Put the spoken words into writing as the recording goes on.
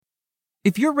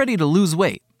If you're ready to lose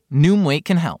weight, Noom Weight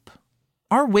can help.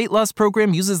 Our weight loss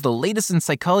program uses the latest in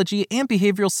psychology and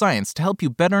behavioral science to help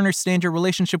you better understand your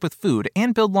relationship with food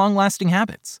and build long-lasting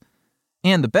habits.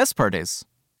 And the best part is,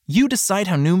 you decide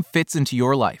how Noom fits into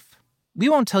your life. We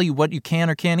won't tell you what you can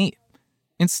or can't eat.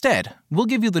 Instead, we'll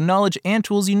give you the knowledge and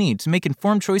tools you need to make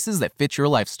informed choices that fit your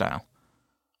lifestyle.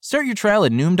 Start your trial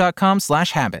at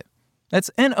Noom.com/habit.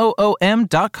 That's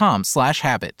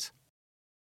NOOM.com/habit.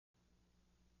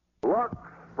 Lux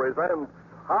presents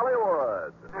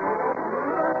Hollywood.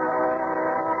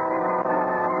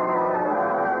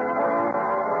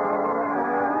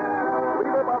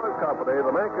 Lever Brothers Company,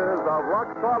 the makers of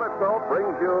Lux Toilet Soap,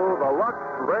 brings you the Lux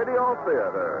Radio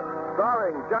Theater,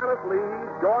 starring Janet Leigh,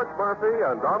 George Murphy,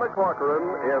 and Donna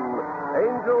Corcoran in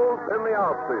Angels in the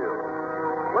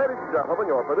Outfield. Ladies and gentlemen,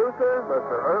 your producer,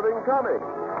 Mr. Irving Cummings.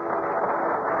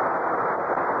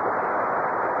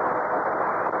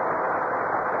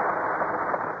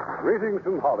 Greetings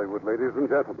from Hollywood, ladies and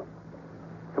gentlemen.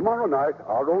 Tomorrow night,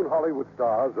 our own Hollywood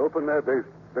stars open their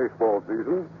baseball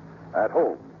season at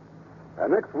home.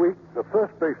 And next week, the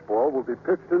first baseball will be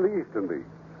pitched in the Eastern League.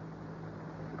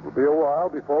 It will be a while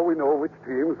before we know which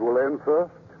teams will end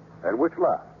first and which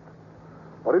last.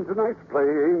 But in tonight's play,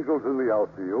 Angels in the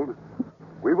Outfield,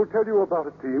 we will tell you about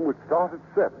a team which started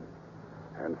 7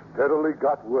 and steadily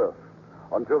got worse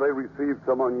until they received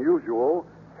some unusual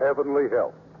heavenly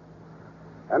help.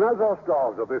 And as our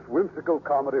stars of this whimsical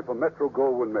comedy for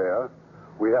Metro-Goldwyn-Mayer,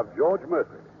 we have George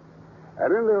Murphy.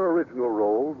 And in their original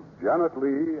roles, Janet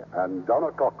Leigh and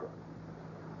Donna Corcoran.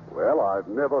 Well, I've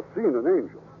never seen an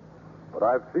angel, but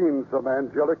I've seen some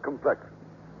angelic complexions.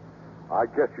 I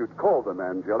guess you'd call them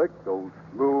angelic, those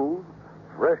smooth,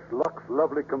 fresh, Lux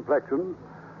lovely complexions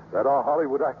that our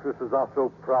Hollywood actresses are so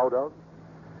proud of.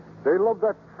 They love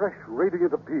that fresh,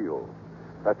 radiant appeal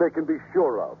that they can be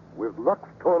sure of with Lux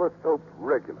Toilet Soap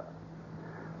regular.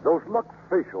 Those Lux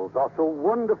facials are so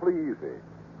wonderfully easy,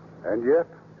 and yet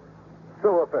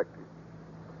so effective.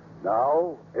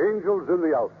 Now, Angels in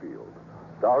the Outfield,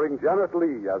 starring Janet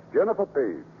Leigh as Jennifer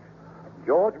Page,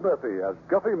 George Murphy as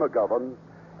Guffey McGovern,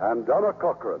 and Donna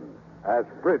Corcoran as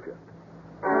Bridget.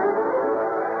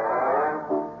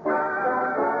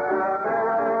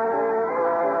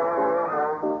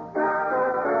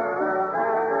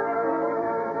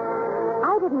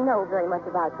 Know very much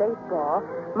about baseball.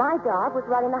 My job was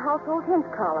writing the household hints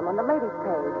column on the ladies'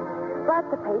 page.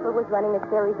 But the paper was running a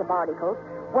series of articles,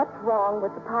 What's Wrong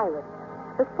with the Pirates?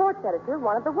 The sports editor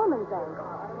wanted the women's angle.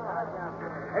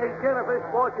 Hey, Jennifer,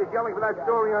 sports is yelling for that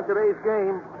story on today's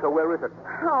game. So where is it?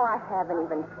 Oh, I haven't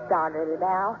even started it,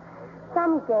 Al.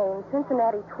 Some game,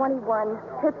 Cincinnati 21,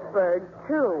 Pittsburgh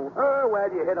 2. Oh,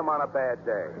 well, you hit them on a bad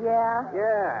day. Yeah?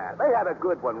 Yeah, they had a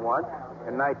good one once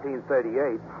in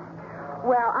 1938.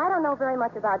 Well, I don't know very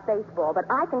much about baseball, but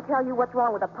I can tell you what's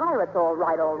wrong with the Pirates, all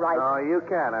right. Oh, you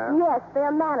can, huh? Yes,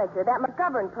 their manager, that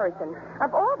McGovern person.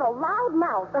 Of all the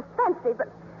loud-mouthed, offensive,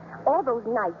 all those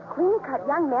nice, clean-cut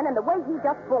young men and the way he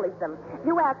just bullies them.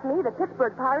 You ask me, the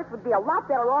Pittsburgh Pirates would be a lot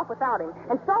better off without him.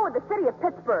 And so would the city of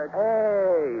Pittsburgh.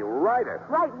 Hey, write it.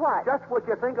 Write what? Just what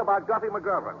you think about Guffey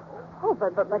McGovern. Oh,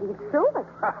 but he'd sue us.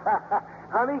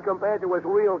 Honey, compared to his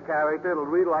real character, it'll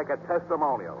read like a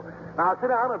testimonial. Now, sit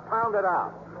down and pound it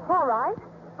out. All right,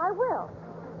 I will.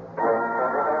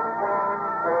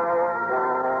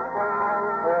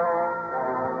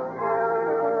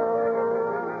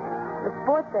 The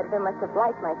sports editor must have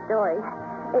liked my story.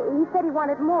 He said he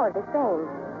wanted more of the same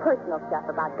personal stuff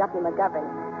about Guffey McGovern.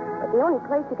 But the only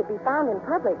place he could be found in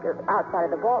public, outside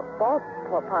of the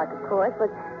ballpark, of course,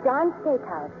 was John's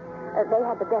Steakhouse. They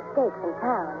had the best steaks in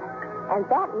town. And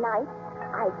that night,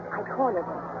 I cornered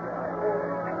him.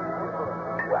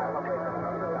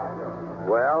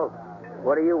 Well,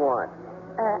 what do you want?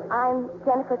 I'm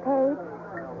Jennifer Page.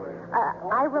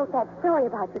 I wrote that story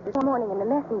about you this morning in the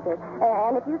Messenger.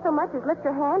 And if you so much as lift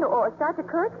your hand or start to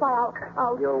curse, why,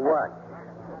 I'll... You'll what?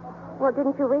 Well,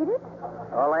 didn't you read it?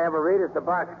 All I ever read is the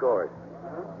box scores.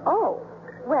 Oh,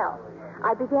 well,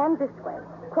 I began this way.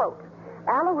 Quote,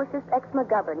 Aloysius X.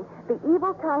 McGovern, the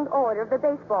evil-tongued orator of the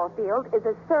baseball field, is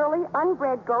a surly,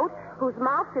 unbred goat whose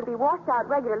mouth should be washed out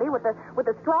regularly with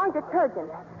a strong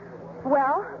detergent.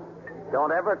 Well?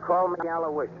 Don't ever call me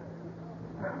Aloysius.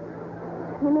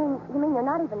 You mean you're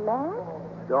not even mad?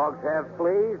 Dogs have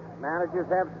fleas. Managers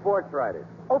have sports writers.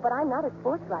 Oh, but I'm not a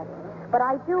sports writer. But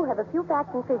I do have a few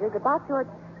facts and figures about your...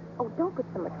 Oh, don't put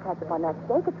so much ketchup on that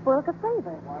steak. It spoils the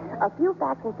flavor. A few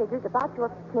facts and figures about your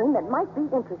team that might be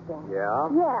interesting. Yeah?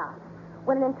 Yeah.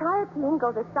 When an entire team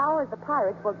goes as sour as the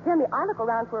Pirates, well, Jimmy, I look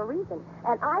around for a reason.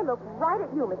 And I look right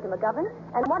at you, Mr. McGovern.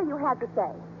 And what do you have to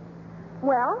say?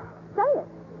 Well, say it.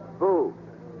 Boo.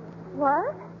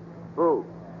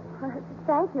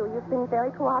 Thank you. You've been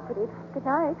very cooperative. Good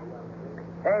night.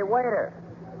 Hey, waiter,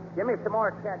 give me some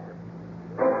more ketchup.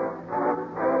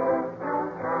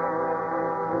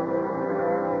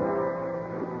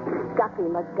 Guppy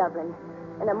McGovern.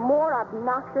 And a more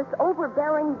obnoxious,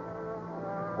 overbearing...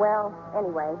 Well,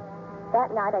 anyway,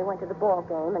 that night I went to the ball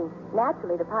game, and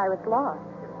naturally the Pirates lost,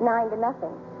 9-0.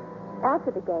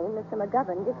 After the game, Mr.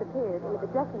 McGovern disappeared into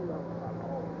the dressing room.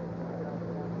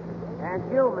 And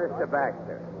you, Mr.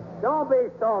 Baxter, don't be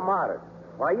so modest.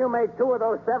 Why, you made 2 of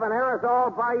those 7 errors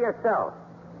all by yourself.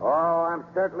 Oh, I'm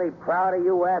certainly proud of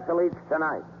you athletes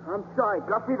tonight. I'm sorry,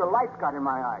 Guppy. The lights got in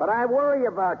my eye. But I worry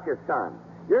about your son.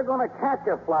 You're going to catch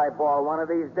a fly ball one of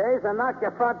these days and knock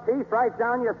your front teeth right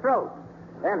down your throat.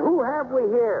 And who have we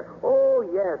here? Oh,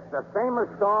 yes, the famous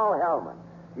Saul Hellman.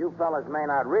 You fellas may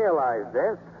not realize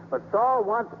this, but Saul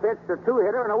once pitched a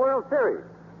 2-hitter in a World Series.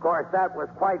 Of course, that was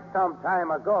quite some time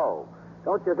ago.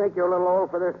 Don't you think you're a little old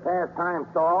for this pastime,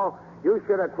 Saul? You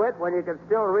should have quit when you could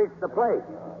still reach the plate.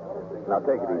 Now,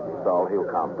 take it easy, Saul. He'll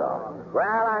calm down.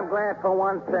 Well, I'm glad for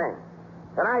one thing.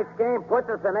 Tonight's game puts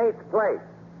us in 8th place.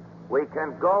 We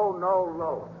can go no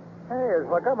lower. Hey, has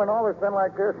McGovern always been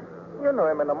like this? You knew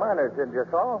him in the minors, didn't you,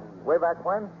 Saul? Way back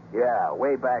when? Yeah,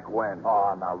 way back when.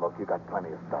 Oh, now, look, you got plenty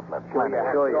of stuff left. Plenty.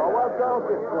 Sure you have. Well, don't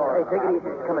get sore. Hey, take it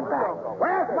easy. It's coming back.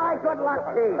 Where's my good luck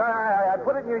team? I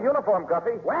put it in your uniform,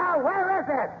 Guppy. Well, where is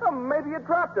it? Maybe you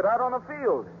dropped it out on the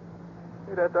field.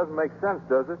 Hey, that doesn't make sense,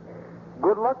 does it?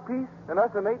 Good luck piece and us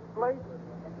in 8th place?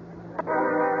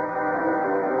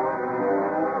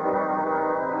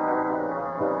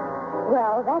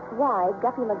 Well, that's why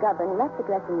Guppy McGovern left the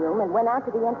dressing room and went out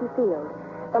to the empty field.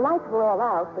 The lights were all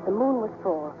out, but the moon was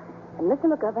full. And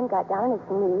Mr. McGovern got down on his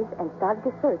knees and started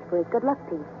to search for his good luck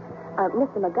piece.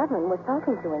 Mr. McGovern was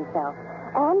talking to himself.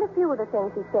 And a few of the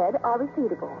things he said are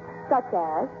repeatable, such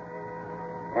as...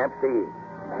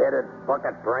 Empty-headed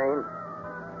bucket brain.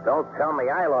 Don't tell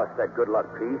me I lost that good luck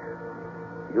piece.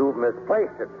 You've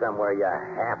misplaced it somewhere, you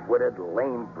half-witted,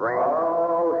 lame brain.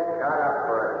 Oh, shut up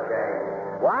for a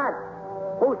change. What?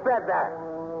 Who said that?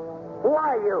 Who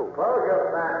are you? Close your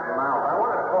fat mouth. I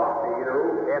want to talk to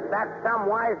you. If that's some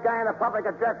wise guy in the public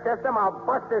address system, I'll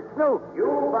bust his snoot. You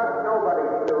bust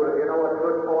nobody's snoot if you know what's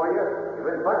good for you. You've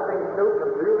been busting snoots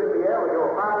and polluting the air with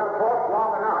your foul talk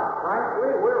long enough.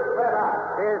 Frankly, we're fed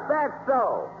up. Is that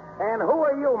so? And who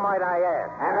are you, might I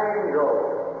ask? An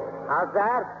angel. How's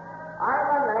that? I'm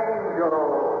an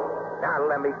angel. Now,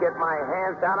 let me get my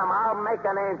hands on him. I'll make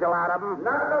an angel out of him.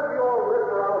 None of your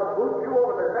lips or I'll boot you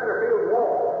over the center field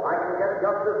wall. I can get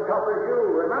just as tough as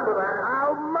you. Remember that.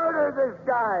 I'll murder this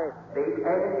guy. The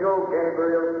angel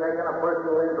Gabriel's taken a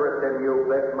personal interest in you,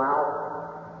 Big Mouth.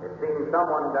 It seems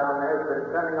someone down there's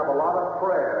been sending up a lot of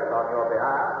prayers on your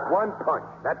behalf. One punch.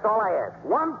 That's all I ask.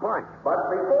 One punch. But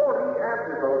before he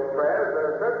answers those prayers, there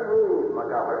are certain rules,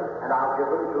 McGovern, and I'll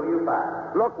give them to you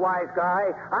fast. Look, wise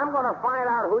guy, I'm going to find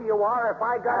out who you are if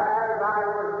I got... As I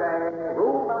was saying,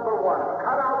 rule number 1,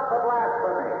 cut out the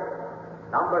blasphemy.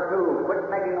 Number 2, quit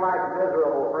making life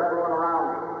miserable for everyone around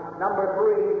you. Number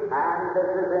 3, and this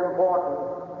is important,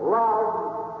 love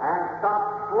and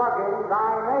stop slugging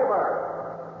thy neighbor.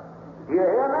 Do you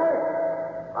hear me?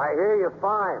 I hear you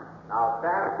fine. Now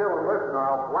stand still and listen, or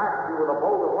I'll blast you with a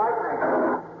bolt of lightning.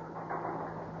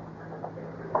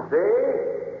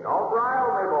 See? Don't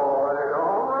rile me, boy.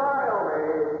 Don't rile me.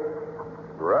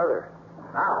 Brother.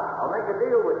 Now, I'll make a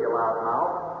deal with you,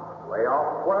 loudmouth. Lay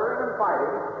off swearing and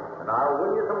fighting, and I'll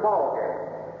win you some ball games.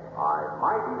 I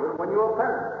might even win you a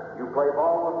pennant. You play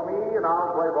ball with me, and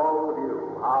I'll play ball with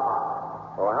you. How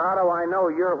about? Well, how do I know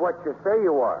you're what you say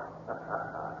you are?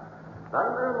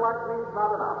 Thunder and lightning's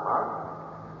not enough, huh?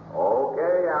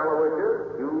 Okay,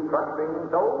 Aloysius, you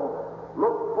trusting soul,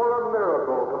 look for a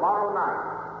miracle tomorrow night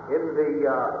in the, in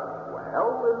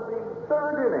the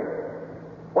 3rd inning.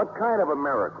 What kind of a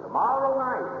miracle? Tomorrow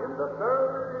night in the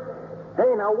 3rd inning.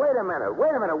 Hey, now, wait a minute,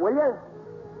 will you?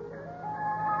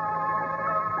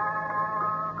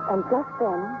 And just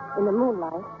then, in the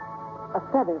moonlight, a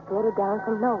feather floated down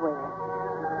from nowhere.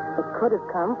 It could have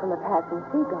come from a passing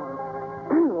seagull,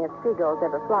 if seagulls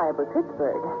ever fly over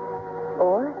Pittsburgh.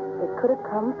 Or it could have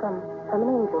come from an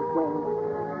angel's wing.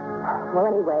 Well,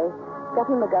 anyway,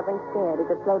 Guppy McGovern stared as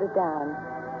it floated down,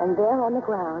 and there on the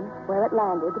ground, where it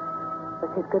landed,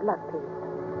 was his good luck piece.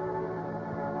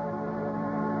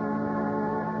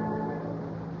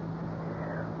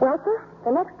 Well, sir,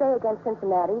 the next day against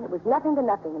Cincinnati, it was 0-0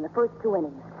 in the first 2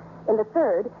 innings. In the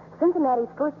 3rd,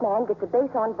 Cincinnati's first man gets a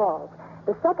base on balls.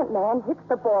 The second man hits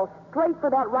the ball straight for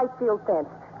that right field fence.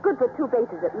 Good for 2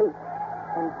 bases at least.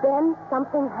 And then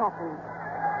something happens.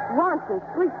 Ronson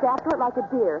streaks after it like a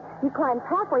deer. He climbs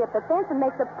halfway up the fence and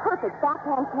makes a perfect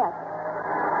backhand catch.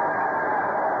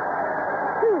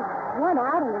 Phew, one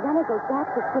out and the runner goes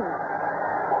back to first.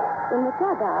 In the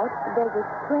dugout, there's a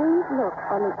strange look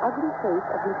on the ugly face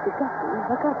of Mr. Guppy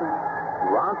McGovern.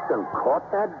 Ronson caught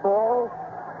that ball?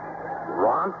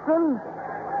 Ronson?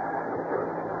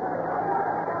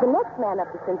 The next man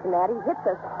up to Cincinnati hits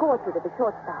a scorcher to the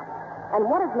shortstop. And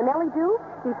what does Manelli do?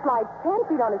 He slides 10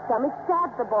 feet on his stomach,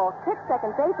 stabs the ball, kicks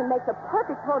second base, and makes a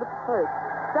perfect throw to first.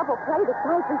 Double play, the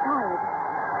side's retired.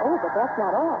 Oh, but that's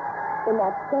not all. In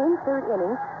that same third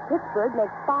inning, Pittsburgh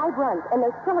makes 5 runs, and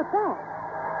they're still at bat.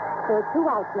 There are 2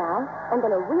 outs now, and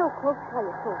then a real close play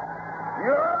at first.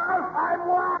 You're out. I'm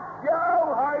what? You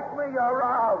hurt me. You're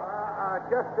out.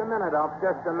 Just a minute, Alf.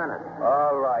 Just a minute.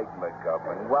 All right,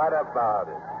 McGovern. What about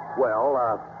it? Well,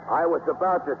 I was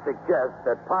about to suggest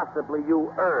that possibly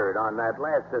you erred on that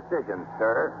last decision,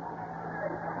 sir.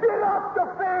 Get up the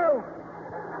field.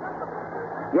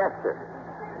 Yes, sir.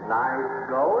 Nice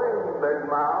going, Big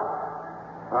Mouth.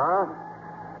 Huh?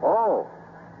 Oh,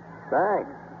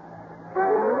 thanks.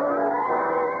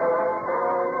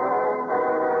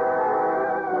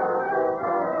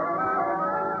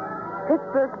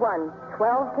 Pittsburgh won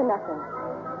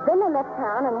 12-0. Then they left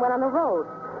town and went on the road.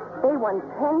 They won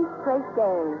 10 straight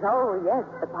games. Oh, yes,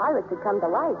 the Pirates had come to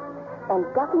life. And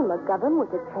Guppy McGovern was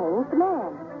a changed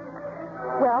man.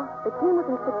 Well, the team was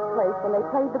in 6th place when they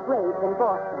played the Braves in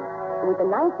Boston. With the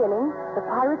 9th inning, the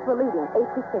Pirates were leading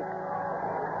 8-6.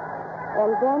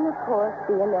 And then, of course,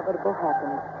 the inevitable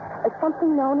happened.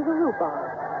 Something known as a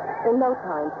rhubarb. In no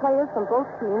time, players from both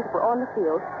teams were on the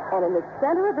field, and in the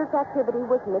center of this activity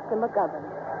was Mr. McGovern.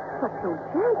 But so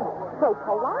gentle, so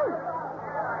polite.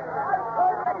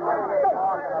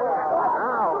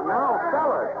 Now,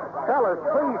 fellas,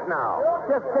 please now.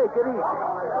 Just take it easy.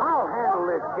 I'll handle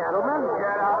this, gentlemen.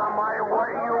 Get out of my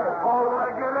way, you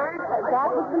bow-legged ape. That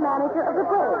was the manager of the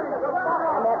Braves.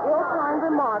 And that ill-timed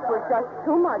remark was just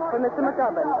too much for Mr.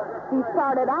 McGovern. He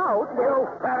started out with... You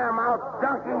fed him out,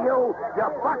 donkey, you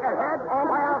buckethead. And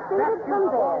proceeded from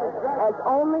there, as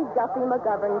only Guppy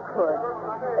McGovern could.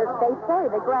 They say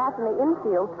the grass in the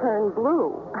infield turned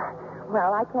blue.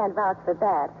 Well, I can't vouch for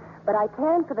that, but I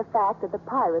can for the fact that the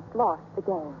Pirates lost the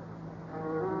game.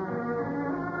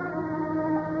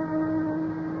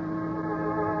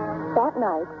 That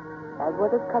night, as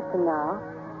was his custom now,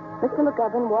 Mr.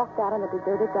 McGovern walked out on the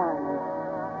deserted diamond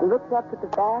and looked up at the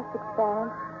vast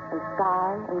expanse and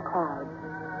sky and clouds.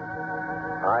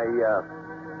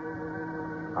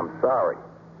 I'm sorry.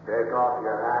 Take off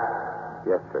your hat.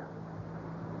 Yes, sir.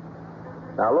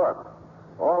 Now, look,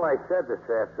 all I said this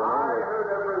afternoon I was... heard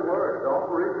every word. Don't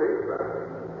repeat that.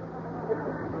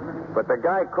 But the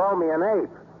guy called me an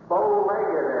ape.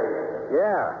 Bow-legged ape.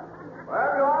 Yeah. Well,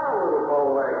 you are a little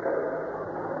bow-legged.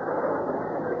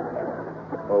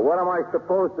 Well, what am I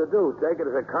supposed to do? Take it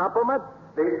as a compliment?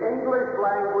 The English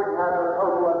language has a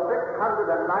total of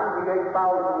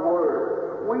 698,000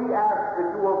 words. We ask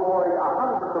that you avoid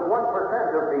 100th of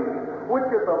 1% of these, which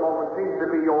at the moment seems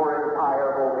to be your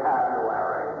entire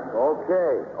vocabulary.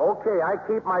 Okay. I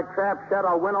keep my trap shut.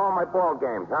 I'll win all my ball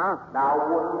games, huh? Now,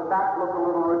 wouldn't that look a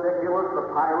little ridiculous, the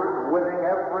Pirates winning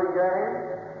every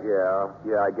game?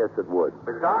 Yeah, I guess it would.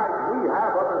 Besides, we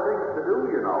have other things to do,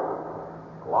 you know.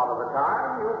 A lot of the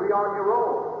time, you'll be on your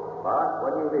own. But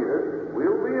when you need us,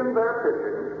 we'll be in there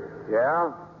pitching.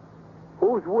 Yeah?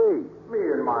 Who's we? Me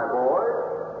and my boys,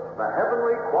 the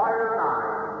Heavenly Choir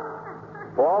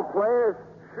 9. Ball players?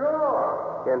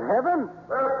 Sure. In heaven?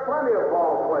 There's plenty of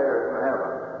ball players in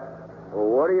heaven.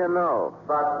 Well, what do you know?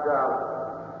 But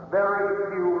very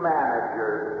few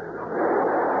managers.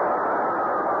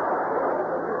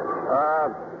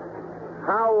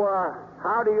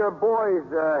 How do your boys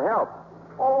help?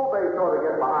 Oh, they sort of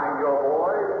get behind your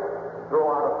boys, throw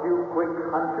out a few quick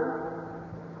hunches.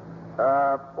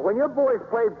 When your boys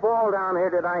played ball down here,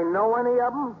 did I know any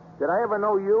of them? Did I ever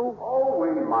know you? Oh,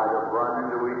 we might have run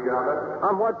into each other.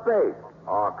 On what base?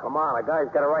 Oh, come on. A guy's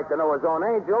got a right to know his own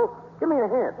angel. Give me a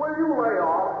hint. Will you lay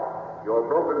off? Your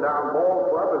broken down ball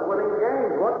club is winning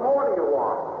games. What more do you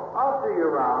want? I'll see you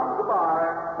around.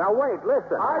 Goodbye. Now, wait,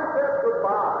 listen. I said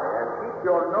goodbye, and keep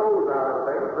your nose out of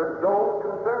things that don't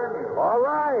concern you. All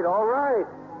right.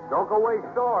 Don't go away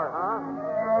sore, huh?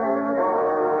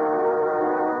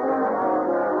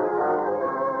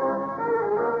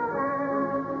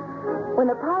 When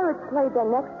the Pirates played their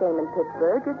next game in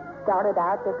Pittsburgh, it started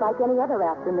out just like any other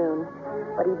afternoon.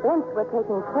 But events were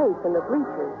taking place in the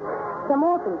bleachers. Some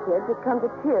orphan kids had come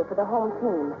to cheer for the home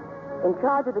team. In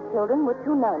charge of the children were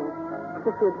 2 nuns,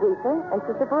 Sister Edwitha and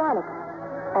Sister Veronica.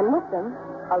 And with them,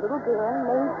 a little girl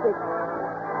named Bridget.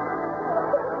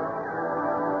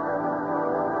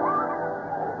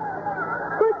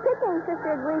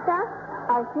 Sister Edwitha?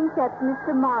 I think that's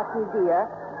Mr. Marty,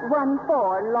 dear.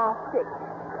 1-4, lost 6.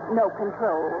 No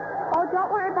control. Oh,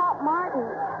 don't worry about Martin.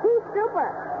 He's super.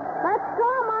 Let's go,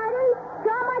 Marty.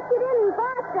 Show him what you did in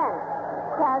Boston.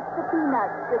 Pass the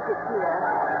peanuts, Bridget, dear.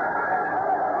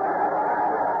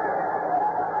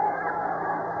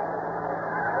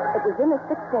 It was in the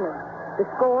 6th inning. The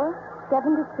score,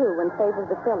 7-2 in favor of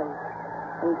the Phillies.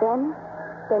 And then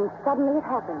suddenly it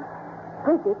happened.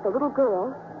 Bridget, the little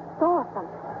girl, saw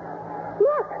something.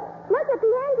 Look at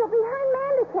the angel behind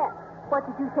Mandicott. What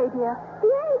did you say, dear?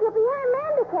 The angel behind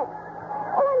Mandicott.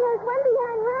 Oh, and there's one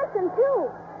behind Ransom, too.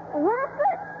 And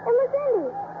Rockford and Lucindy.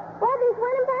 Well, there's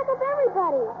one in back of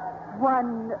everybody.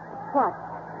 One what?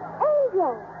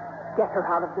 Angel. Get her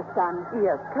out of the sun.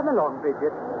 Yes, come along,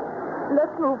 Bridget.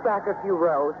 Let's move back a few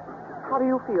rows. How do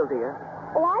you feel, dear?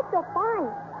 Oh, I feel fine,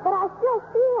 but I still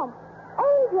see him.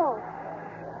 Angel.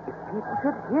 If people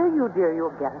should hear you, dear,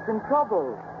 you'll get us in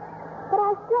trouble. But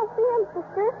I still see him,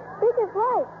 sister. Big as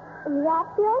life. In the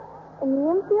outfield, in the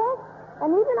infield,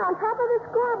 and even on top of the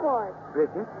scoreboard.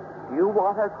 Bridget, do you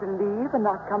want us to leave and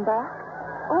not come back?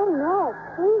 Oh, no,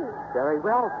 please. Very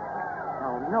well.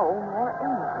 Now, no more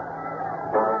angels.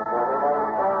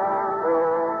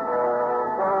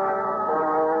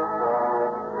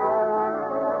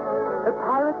 The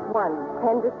Pirates won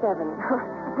 10-7.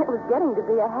 It was getting to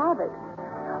be a habit.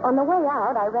 On the way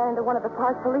out, I ran into one of the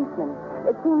park policemen.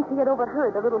 It seems he had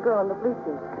overheard the little girl in the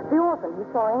bleachers. The orphan who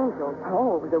saw angels.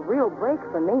 Oh, it was a real break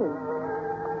for me.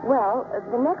 Well,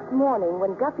 the next morning,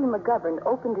 when Guppy McGovern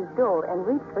opened his door and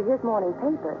reached for his morning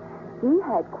paper, he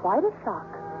had quite a shock.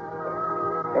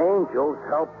 Angels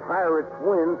help Pirates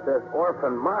win, says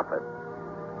Orphan Moffat.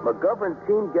 McGovern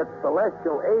team gets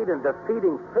celestial aid in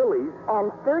defeating Phillies. And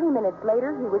 30 minutes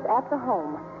later, he was at the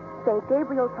home, St.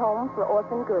 Gabriel's Home for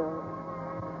Orphan Girls.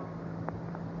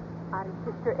 I'm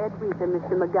Sister Edwitha,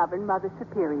 Mr. McGovern, Mother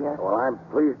Superior. Well, I'm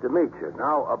pleased to meet you.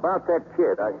 Now, about that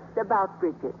kid, It's about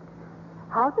Bridget.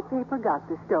 How the paper got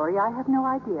the story, I have no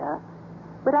idea.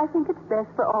 But I think it's best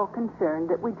for all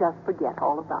concerned that we just forget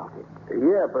all about it.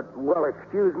 Yeah, but, well,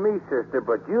 excuse me, sister,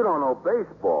 but you don't know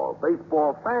baseball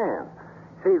fans.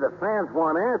 See, the fans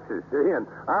want answers, see, and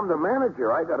I'm the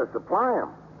manager. I got to supply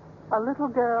them. A little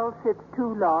girl sits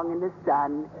too long in the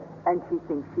sun, and she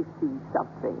thinks she sees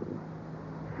something.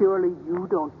 Surely you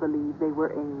don't believe they were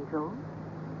angels?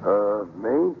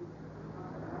 Me?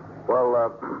 Well,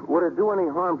 would it do any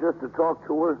harm just to talk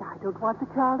to her? I don't want the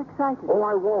child excited. Oh,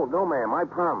 I won't. No, ma'am, I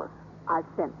promise. I've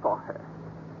sent for her.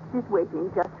 She's waiting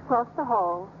just across the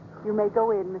hall. You may go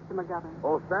in, Mr. McGovern.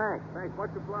 Oh, thanks. Thanks. Much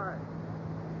obliged.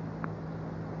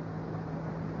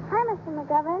 Hi, Mr.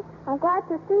 McGovern. I'm glad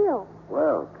to see you.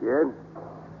 Well, kid,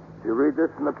 did you read this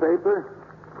in the paper?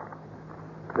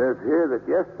 It says here that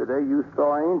yesterday you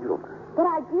saw angels. But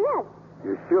I did.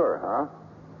 You're sure, huh?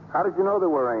 How did you know there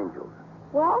were angels?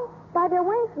 Well, by their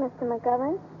wings, Mr.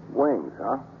 McGovern. Wings,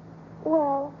 huh?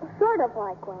 Well, sort of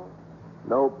like wings.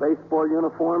 No baseball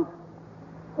uniforms?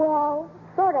 Well,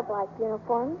 sort of like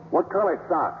uniforms. What color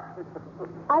socks?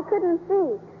 I couldn't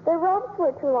see. Their robes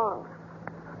were too long.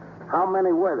 How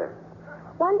many were there?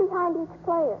 One behind each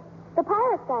player. The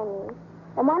Pirates, I mean.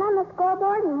 And one on the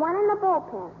scoreboard and one in the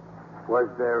bullpen. Was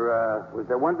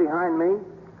there one behind me?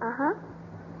 Uh-huh.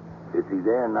 Is he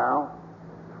there now?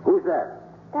 Who's that?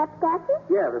 That statue?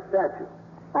 Yeah, the statue.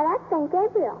 Why, that's St.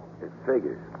 Gabriel. It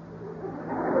figures.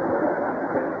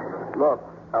 Look,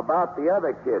 about the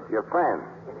other kids, your friends.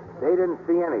 They didn't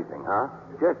see anything, huh?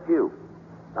 Just you.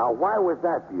 Now, why was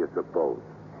that, do you suppose?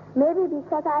 Maybe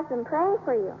because I've been praying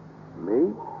for you.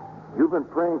 Me? You've been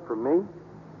praying for me?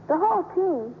 The whole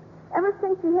team. Ever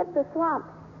since you hit the slump.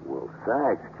 Well,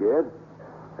 thanks, kid.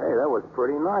 Hey, that was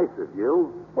pretty nice of you.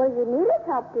 Well, you needed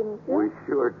help, didn't you? We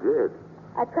sure did.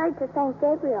 I prayed to St.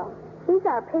 Gabriel. He's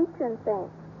our patron saint.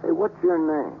 Hey, what's your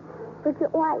name? Bridget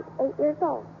White, 8 years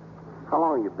old. How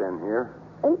long you been here?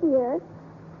 8 years.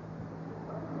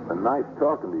 Been nice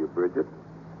talking to you, Bridget.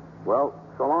 Well,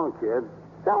 so long, kid.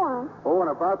 So long. Oh, and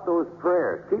about those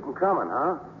prayers. Keep them coming,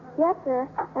 huh? Yes, sir.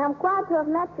 And I'm glad to have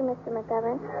met you, Mr.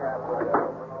 McGovern.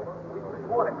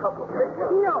 No,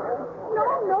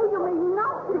 you may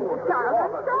not do it, Charles.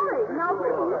 I'm sorry. Now,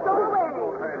 please, go away.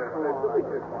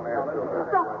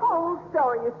 The whole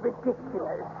story is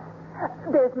ridiculous.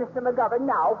 There's Mr. McGovern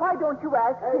now. Why don't you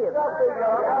ask him?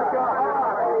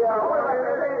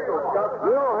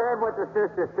 You heard what the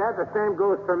sister said. The same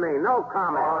goes for me. No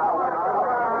comment.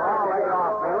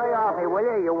 Lay off me,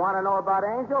 will you? You want to know about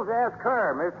angels? Ask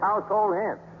her, Miss Household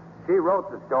Hints. She wrote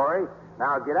the story.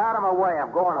 Now get out of my way.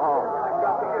 I'm going home.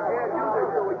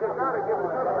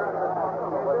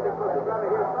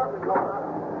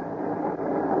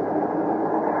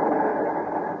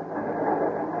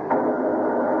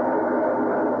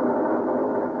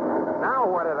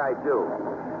 do.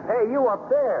 Hey, you up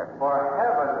there. For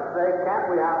heaven's sake, can't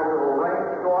we have a little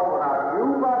rainstorm without you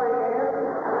butting in?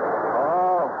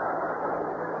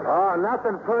 Oh,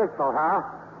 nothing personal, huh?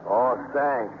 Oh,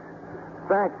 thanks.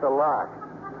 Thanks a lot.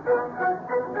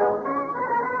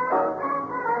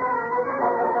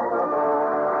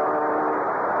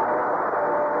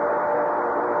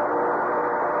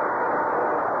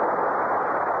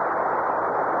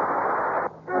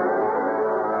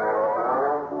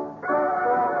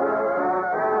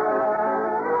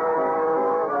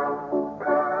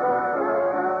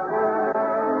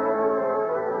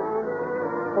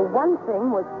 One thing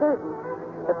was certain.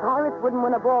 The Pirates wouldn't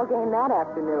win a ball game that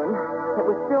afternoon. It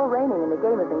was still raining and the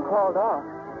game had been called off.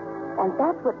 And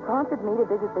that's what prompted me to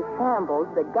visit the shambles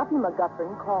that Guppy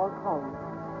McGuffin calls home.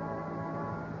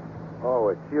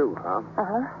 Oh, it's you, huh?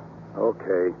 Uh-huh.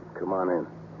 Okay, come on in.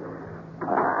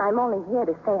 I'm only here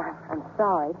to say I'm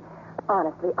sorry.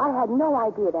 Honestly, I had no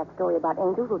idea that story about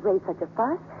angels would raise such a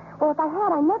fuss. Well, if I had,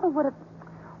 I never would have...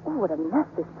 Oh, what a mess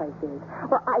this place is.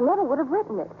 Well, I never would have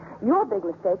written it. Your big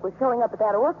mistake was showing up at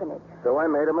that orphanage. So I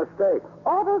made a mistake.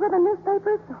 All those other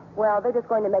newspapers? Well, they're just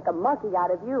going to make a monkey out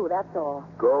of you, that's all.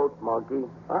 Goat, monkey.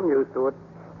 I'm used to it.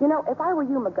 You know, if I were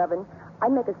you, McGovern,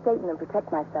 I'd make a statement and protect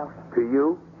myself. To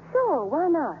you? Sure, why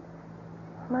not?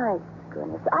 My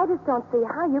goodness, I just don't see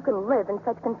how you can live in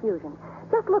such confusion.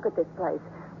 Just look at this place.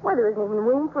 Why, there isn't even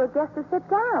room for a guest to sit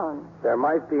down. There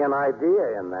might be an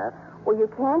idea in that. Well, you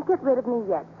can't get rid of me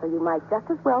yet, so you might just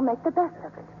as well make the best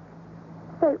of it.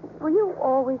 Say, were you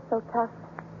always so tough,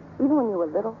 even when you were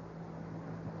little?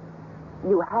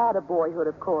 You had a boyhood,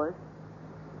 of course.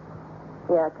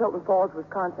 Yeah, Tilton Falls,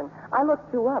 Wisconsin. I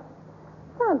looked you up.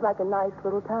 Sounds like a nice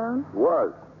little town.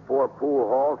 Was. 4 pool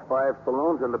halls, 5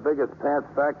 saloons, and the biggest pants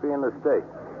factory in the state.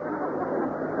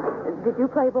 Did you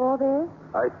play ball there?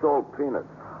 I sold peanuts.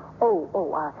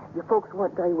 Your folks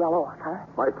weren't very well off, huh?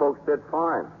 My folks did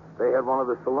fine. They had one of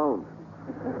the saloons.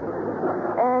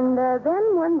 And then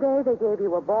one day they gave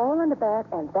you a ball and a bat,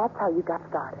 and that's how you got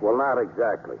started. Well, not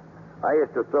exactly. I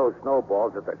used to throw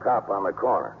snowballs at the cop on the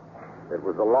corner. It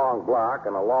was a long block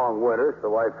and a long winter,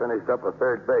 so I finished up a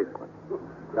third baseman.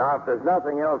 Now, if there's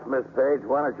nothing else, Miss Page,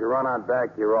 why don't you run on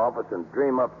back to your office and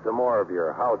dream up some more of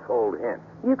your household hints?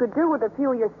 You could do with a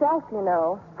few yourself, you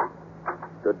know.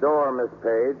 The door, Miss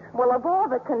Page. Well, of all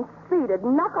the conceited,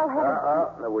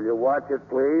 knuckleheaded... Now, will you watch it,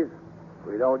 please?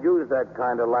 We don't use that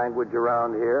kind of language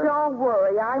around here. Don't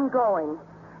worry, I'm going.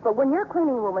 But when your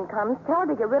cleaning woman comes, tell her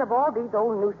to get rid of all these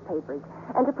old newspapers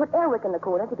and to put Eric in the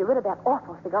corner to get rid of that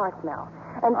awful cigar smell.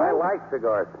 And then... I like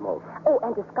cigar smoke. Oh,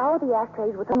 and to scour the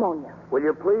ashtrays with ammonia. Will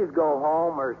you please go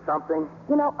home or something?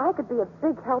 You know, I could be a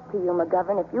big help to you,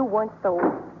 McGovern, if you weren't so...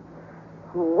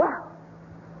 Well...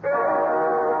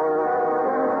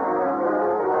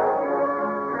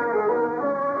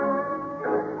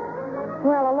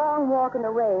 Well, a long walk in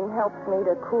the rain helps me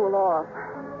to cool off.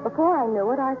 Before I knew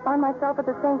it, I found myself at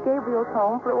the St. Gabriel's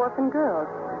home for orphan girls.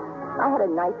 I had a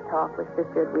nice talk with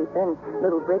Sister Aretha and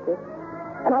little Bridget,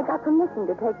 and I got permission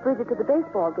to take Bridget to the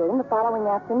baseball game the following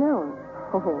afternoon.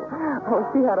 Oh,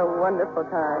 she had a wonderful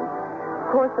time.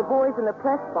 Of course, the boys in the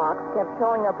press box kept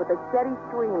showing up with a steady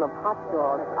stream of hot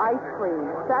dogs, ice cream,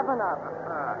 7-Up.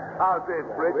 How's this,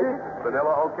 Bridget?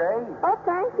 Vanilla okay? Oh,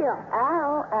 thank you.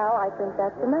 Al, I think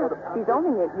that's enough. She's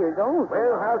only 8 years old.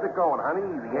 Well, how's it going, honey?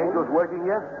 The angel's working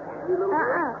yet?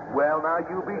 Well, now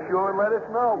you be sure and let us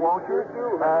know, won't you?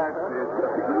 That's it.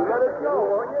 You let us know,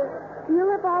 won't you? Do you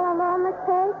live all alone, Miss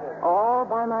Page? All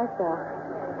by myself.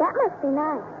 That must be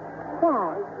nice.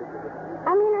 Why?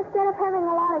 I mean, instead of having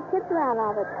a lot of kids around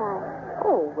all the time.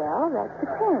 Oh, well, that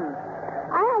depends.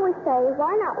 I always say, why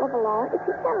not live alone if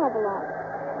you can live alone?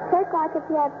 Take like if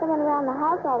you had someone around the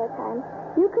house all the time,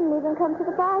 you couldn't even come to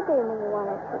the ball game when you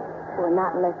wanted to. Well,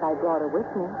 not unless I brought her with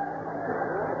me.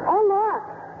 Oh, look.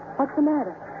 What's the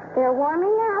matter? They're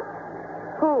warming up.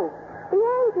 Who? The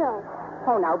Angels.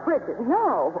 Oh, now, Bridget,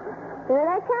 no. Here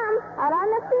they come, out on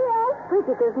the field.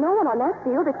 Bridget, there's no one on that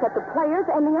field except the players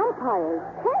and the umpires.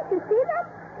 Can't you see them?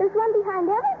 There's one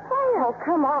behind every player. Oh,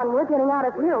 come on. We're getting out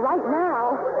of here right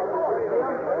now.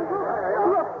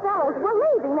 Look, fellas, we're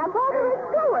leaving. Now, bother is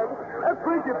Stewart.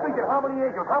 Bridget, how many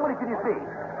angels? How many can you see?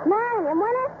 9, and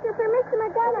 1 extra for Mr.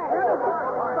 McGovern.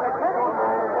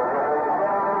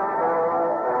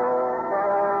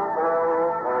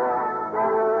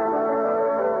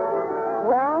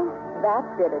 Well, that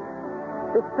did it.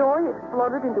 The story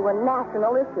exploded into a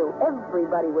national issue.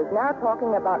 Everybody was now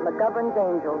talking about McGovern's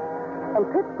Angels. And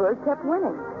Pittsburgh kept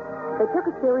winning. They took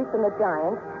a series from the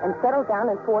Giants and settled down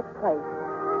in 4th place.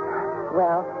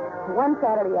 Well, one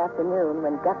Saturday afternoon,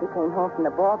 when Guppy came home from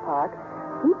the ballpark,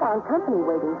 he found company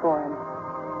waiting for him.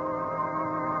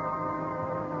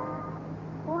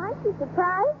 you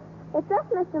surprised? It's us,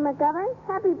 Mr. McGovern.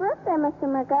 Happy birthday, Mr.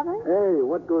 McGovern. Hey,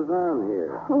 what goes on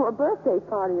here? Oh, a birthday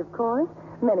party, of course.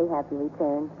 Many happy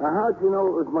returns. How'd you know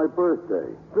it was my birthday?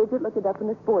 Bridget looked it up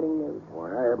in the sporting news. Why,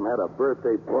 I haven't had a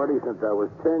birthday party since I was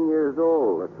 10 years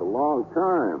old. That's a long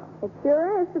time. It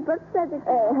sure is. The book says it.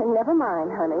 Never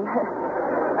mind, honey.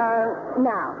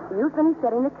 Now, you finish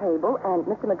setting the table, and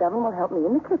Mr. McGovern will help me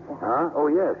in the kitchen. Huh? Oh,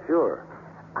 yeah, sure.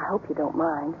 I hope you don't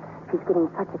mind. She's getting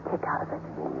such a kick out of it.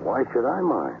 Why should I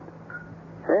mind?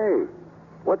 Hey,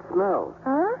 what smells?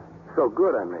 Huh? So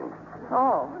good, I mean.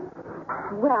 Oh.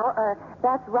 Well,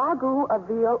 that's ragu of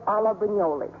veal alla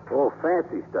brignoli. Oh,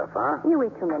 fancy stuff, huh? You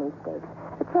eat too many steaks.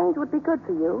 A change would be good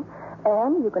for you.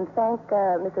 And you can thank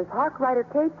Mrs. Harkrider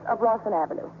Cates of Rawson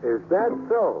Avenue. Is that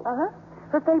so? Uh-huh.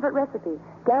 Her favorite recipe,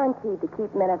 guaranteed to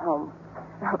keep men at home.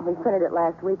 We printed it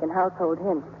last week in Household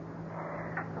Hints.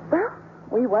 Well,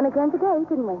 we won again today,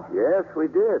 didn't we? Yes, we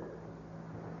did.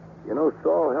 You know,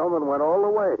 Saul Hellman went all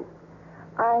the way.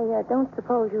 I don't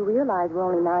suppose you realize we're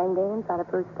only 9 games out of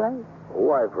first place.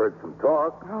 Oh, I've heard some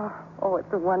talk. Oh,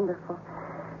 it's wonderful.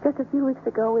 Just a few weeks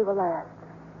ago, we were last.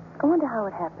 I wonder how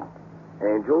it happened.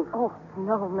 Angels? Oh,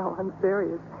 no, I'm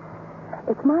serious.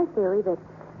 It's my theory that,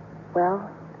 well,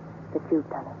 that you've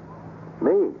done it.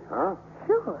 Me, huh?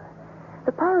 Sure.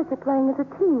 The Pirates are playing as a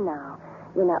team now.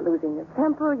 You're not losing your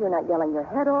temper, you're not yelling your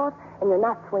head off, and you're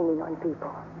not swinging on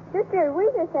people. Sister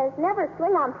Louisa says never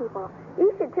swing on people. You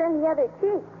should turn the other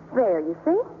cheek. There, you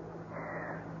see?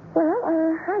 Well,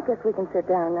 I guess we can sit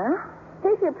down now.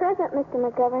 Here's your present, Mr.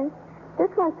 McGovern. This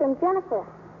one's from Jennifer.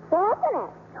 So open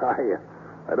it.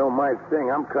 I don't mind saying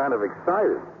I'm kind of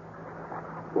excited.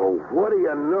 Well, what do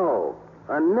you know?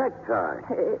 A necktie.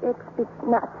 It's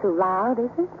not too loud,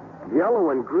 is it?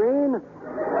 Yellow and green?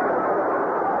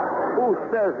 Who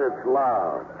says it's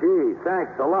loud? Gee,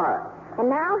 thanks a lot. And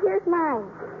now here's mine.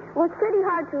 Well, it's pretty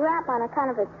hard to wrap on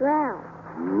account of its round.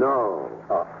 No,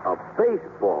 a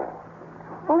baseball.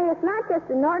 Only it's not just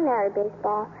an ordinary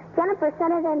baseball. Jennifer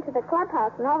sent it into the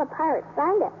clubhouse and all the Pirates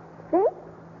signed it. See?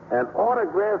 An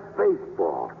autographed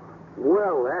baseball.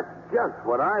 Well, that's just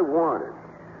what I wanted.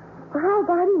 Well, how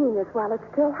about eating this while it's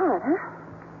still hot, huh?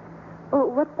 Oh,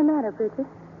 what's the matter, Bridget?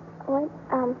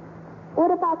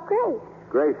 What about Grace?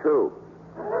 Grace who?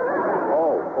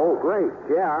 Oh, Grace.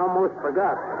 Yeah, I almost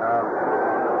forgot.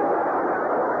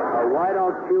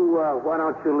 Why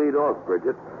don't you lead off,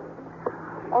 Bridget?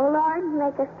 O Lord,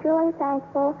 make us truly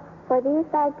thankful for these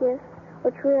thy gifts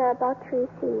which we are about to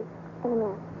receive.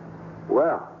 Amen.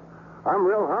 Well, I'm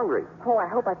real hungry. Oh, I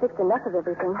hope I fixed enough of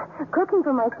everything. Cooking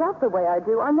for myself the way I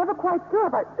do, I'm never quite sure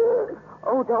about...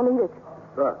 Oh, don't eat it.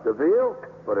 The veal?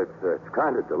 But it's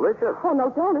kind of delicious. Oh, no,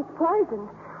 don't. It's poison.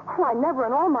 Oh, I never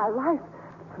in all my life.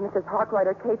 Mrs.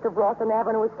 Harkrider Cates of Rawson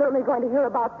Avenue is certainly going to hear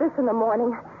about this in the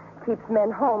morning. Keeps men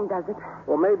home, does it?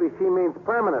 Well, maybe she means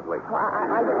permanently. Well,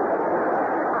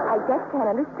 I just can't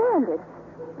understand it.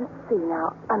 Let's see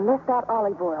now. Unless that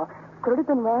olive oil, could it have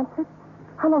been rancid?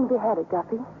 How long have you had it,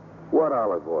 Duffy? What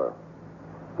olive oil?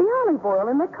 The olive oil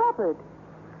in the cupboard.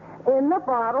 In the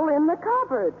bottle in the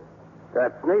cupboard.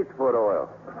 That's neat's foot oil.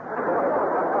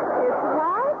 It's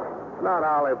what? Not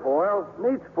olive oil,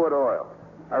 neat's foot oil.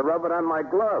 I rub it on my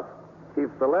glove.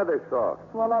 Keeps the leather soft.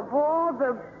 Well, of all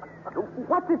the...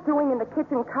 What's it doing in the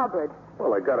kitchen cupboard?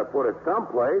 Well, I got to put it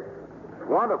someplace. It's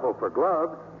wonderful for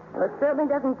gloves. Well, it certainly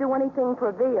doesn't do anything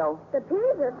for veal. The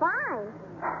peas are fine.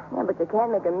 Yeah, but you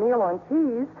can't make a meal on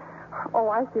cheese. Oh,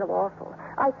 I feel awful.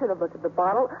 I should have looked at the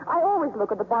bottle. I always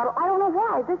look at the bottle. I don't know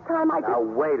why. This time I just... Now,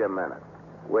 wait a minute.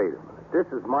 This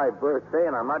is my birthday,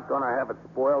 and I'm not going to have it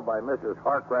spoiled by Mrs.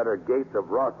 Harkrider Gates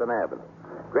of Rawson Avenue.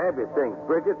 Grab your things,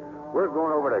 Bridget. We're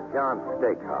going over to John's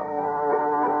Steakhouse.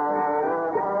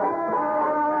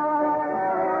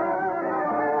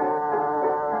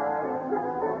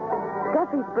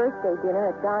 Duffy's birthday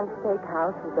dinner at John's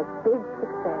Steakhouse was a big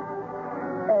success.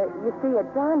 You see,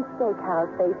 at John's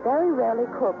Steakhouse, they very rarely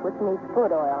cook with neat's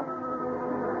foot oil.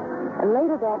 And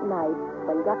later that night,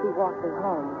 when Duffy walked me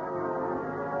home...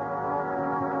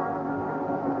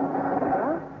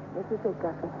 Well, this is it,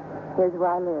 Duffy. Here's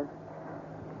where I live.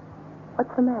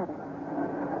 What's the matter?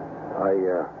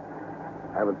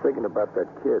 I've been thinking about that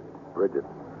kid, Bridget.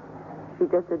 She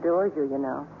just adores you, you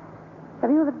know. Have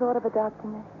you ever thought of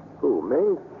adopting her? Who,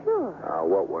 me? Sure.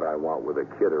 What would I want with a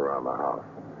kid around the house?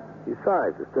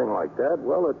 Besides, a thing like that,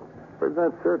 well, it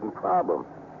presents certain problems.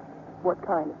 What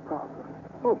kind of problem?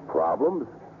 Oh, problems?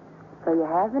 So you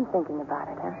have been thinking about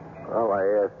it, huh? Well, I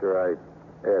asked her. I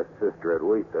asked Sister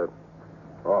Edwita.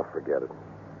 Oh, forget it.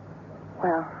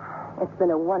 Well, it's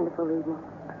been a wonderful evening.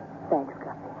 Thanks,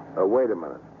 Guppy. Wait a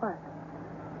minute. What?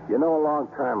 You know, a long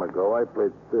time ago, I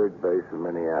played third base in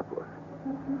Minneapolis.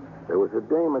 There was a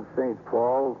dame at St.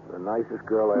 Paul, the nicest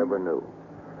girl I ever knew.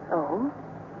 Oh?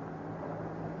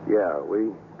 Yeah,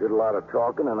 we did a lot of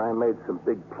talking, and I made some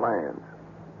big plans.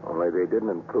 Only they didn't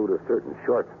include a certain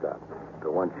shortstop,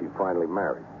 the one she finally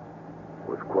married. It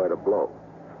was quite a blow.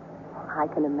 I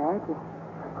can imagine.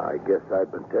 I guess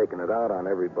I've been taking it out on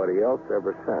everybody else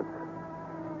ever since.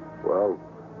 Well,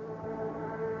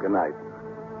 good night.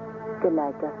 Good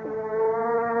night, Gussie.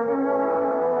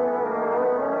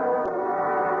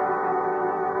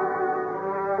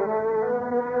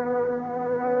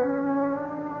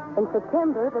 In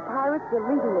September, the Pirates were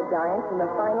leading the Giants in the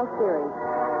final series.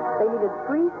 They needed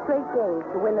 3 straight games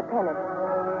to win the pennant.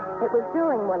 It was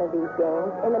during one of these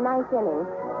games, in the 9th inning,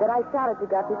 that I shouted to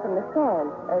Gussie from the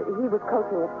stands. He was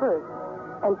coaching at first.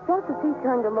 And just as he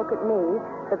turned to look at me,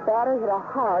 the batter hit a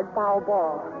hard, foul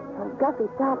ball. Gussie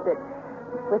stopped it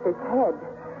with his head.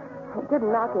 It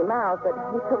didn't knock him out, but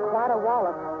he took quite a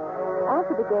wallop.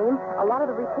 After the game, a lot of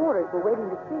the reporters were waiting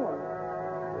to see him.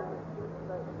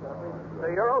 So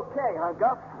you're okay, huh,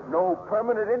 Guff? No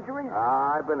permanent injuries?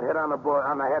 I've been hit on the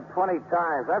head 20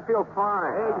 times. I feel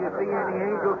fine. Hey, do you see any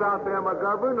angels out there,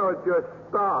 McGovern, or just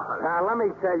stars? Now, let me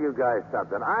tell you guys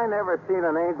something. I never seen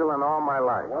an angel in all my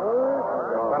life.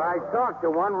 What? But I talk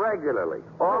to one regularly,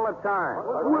 all the time.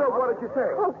 Well, what did you say?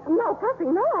 Oh, no,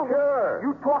 Gussie, no. Sure.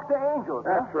 You talk to angels,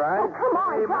 That's right. Oh, come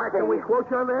on, Hey, Mark, Gussie. can we quote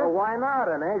you on that? Well, why not?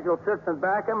 An angel sits in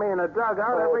back of me in a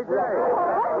dugout every day.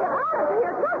 Oh, get out of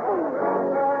here,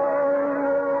 Gussie.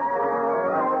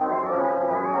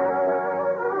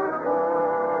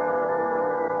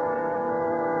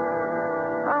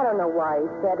 I don't know why he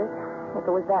said it. If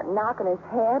it was that knock on his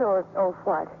head or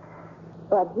what.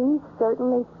 But he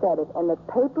certainly said it, and the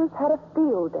papers had a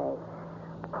field day.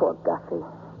 Poor Gussie.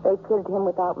 They kidded him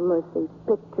without mercy.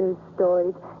 Pictures,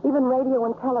 stories, even radio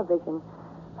and television.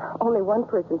 Only one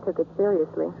person took it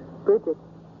seriously. Bridget.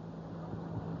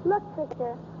 Look,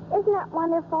 sister, isn't that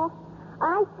wonderful?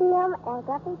 I see him and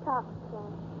Gussie talks to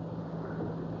him.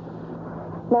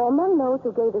 Now, among those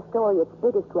who gave the story its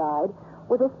biggest ride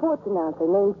was a sports announcer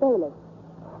named Bayless.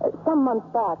 Some months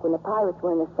back, when the Pirates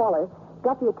were in the cellar,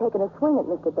 Gussie had taken a swing at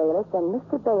Mr. Bayless, and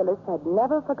Mr. Bayless had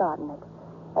never forgotten it.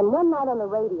 And one night on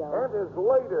the radio... And his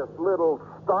latest little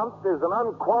stunt is an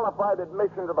unqualified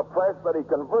admission to the press that he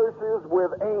converses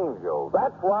with angels.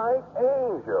 That's right,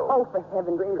 angels. Oh, for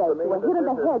heaven's sake, you were hit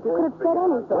in the head. You could have said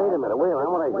anything. Wait a minute.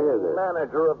 I want to hear this.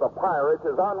 Manager of the Pirates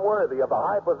is unworthy of the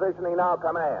high position he now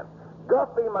commands.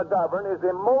 Gussie McGovern is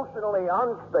emotionally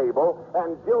unstable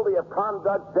and guilty of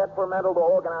conduct detrimental to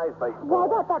organized baseball. Well,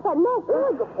 that no His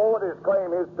good. supporters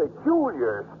claim his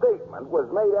peculiar statement was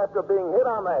made after being hit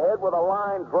on the head with a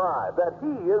line drive, that he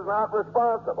is not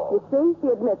responsible. You see, he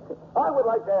admits it. I would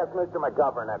like to ask Mr.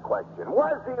 McGovern a question.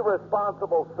 Was he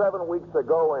responsible 7 weeks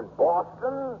ago in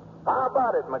Boston? How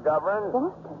about it, McGovern?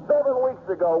 Boston? 7 weeks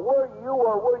ago, were you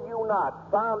or were you not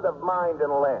sound of mind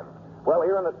and limb? Well,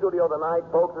 here in the studio tonight,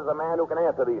 folks, is a man who can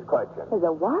answer these questions. Is a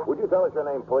what? Would you tell us your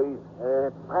name, please?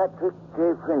 Patrick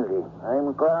J. Finley.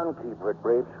 I'm groundkeeper at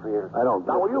Bravesfield. I don't...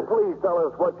 Now, will you please tell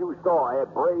us what you saw at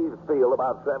Braves Field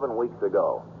about 7 weeks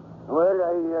ago? Well,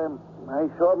 I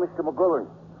saw Mr. McGovern.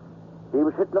 He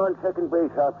was sitting on second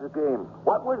base after the game.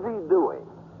 What was he doing?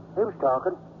 He was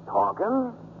talking.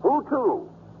 Talking? Who to?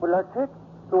 Well, that's it.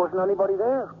 There wasn't anybody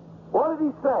there. What did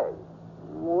he say?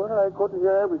 Well, I couldn't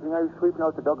hear everything. I was sweeping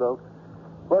out the dugout.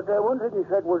 But one thing he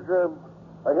said was,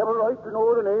 I have a right to know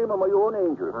the name of my own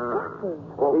angel.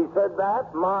 Well, he said that?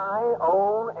 My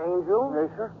own angel? Yes,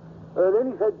 sir.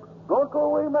 Then he said, don't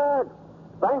go away mad.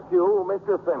 Thank you,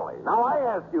 Mr. Finley. Now,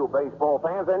 I ask you, baseball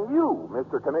fans, and you,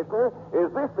 Mr. Commissioner, is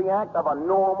this the act of a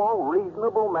normal,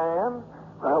 reasonable man?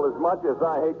 Well, as much as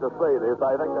I hate to say this,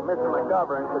 I think that Mr.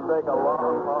 McGovern should take a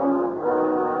long...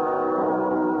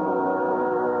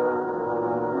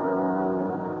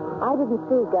 I didn't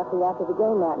see Gussie after the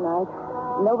game that night.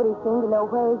 Nobody seemed to know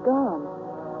where he'd gone.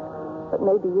 But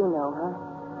maybe you know, huh?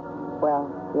 Well,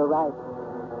 you're right.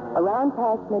 Around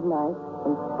past midnight,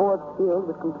 when Forbes Field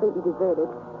was completely deserted,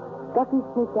 Gussie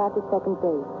sneaked out to second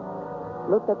base,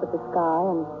 looked up at the sky,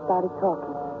 and started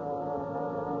talking.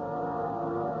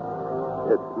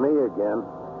 It's me again.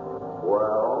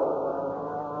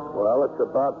 Well, it's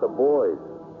about the boys.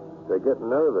 They're getting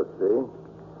nervous, see?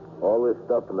 All this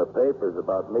stuff in the papers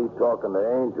about me talking to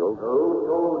angels. Who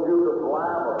told you to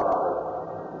blab about it?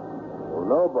 Well,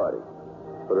 nobody.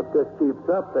 But if this keeps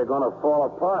up, they're going to fall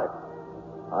apart.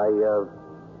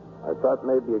 I thought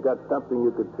maybe you got something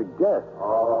you could suggest.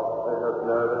 Oh, they're just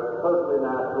nervous. Perfectly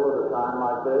natural at a time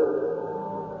like this.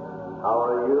 How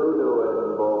are you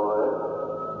doing, boy?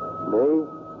 Me?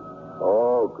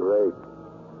 Oh, great.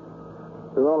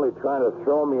 They're only trying to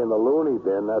throw me in the loony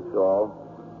bin, that's all.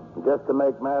 And just to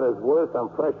make matters worse, I'm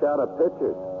fresh out of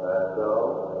pictures. That's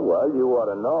all? Well, you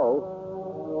ought to know.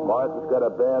 Martha's got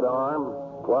a bad arm,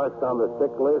 Clark's on the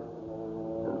sick list,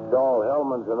 and Saul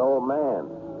Hellman's an old man.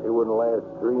 He wouldn't last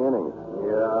 3 innings.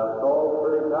 Yeah, Saul's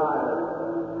retired.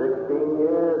 16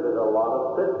 years is a lot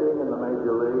of pitching in the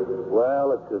major leagues.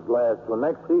 Well, it's his last one.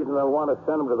 Next season, they'll want to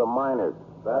send him to the minors.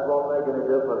 That won't make any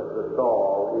difference to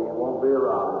Saul. He won't be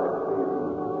around next season.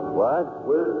 What?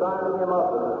 We're signing him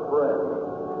up in the spring.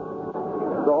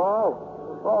 Saul?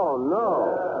 Oh, no.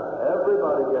 Yeah,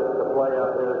 everybody gets to play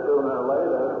up here sooner or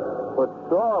later. But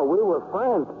Saul, we were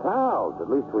friends, pals.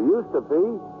 At least we used to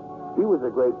be. He was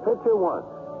a great pitcher once.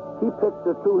 He pitched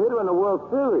a 2-hitter in the World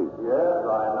Series. Yes,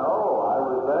 I know. I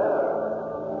was there.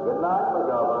 Good night,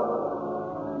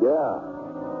 McGovern. Yeah.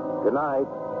 Good night.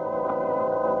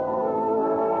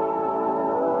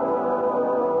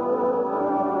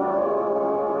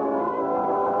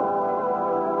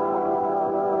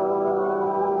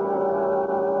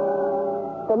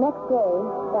 The next day,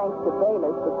 thanks to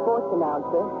Bayless, the sports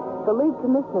announcer, the league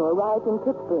commissioner arrived in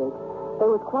Pittsburgh. There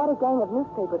was quite a gang of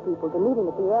newspaper people to meet him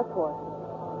at the airport.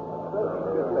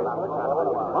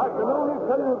 I can only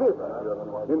tell you this.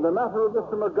 In the matter of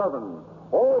Mr. McGovern,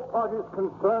 all parties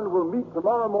concerned will meet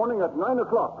tomorrow morning at 9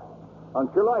 o'clock.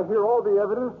 Until I hear all the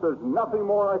evidence, there's nothing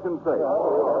more I can say.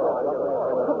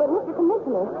 But Mr.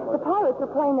 Commissioner, the Pirates are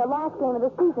playing their last game of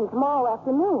the season tomorrow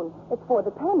afternoon. It's for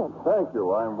the pennant. Thank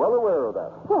you. I'm well aware of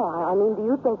that. Well, I mean, do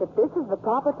you think that this is the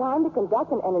proper time to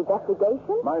conduct an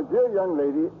investigation? My dear young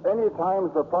lady, any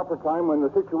time's the proper time when the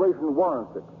situation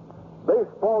warrants it.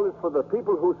 Baseball is for the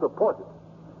people who support it.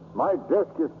 My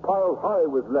desk is piled high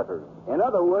with letters. In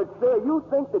other words, sir, you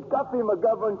think that Guffey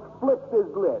McGovern splits his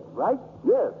lid, right?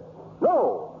 Yes.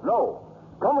 No.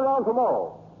 Come around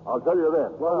tomorrow. I'll tell you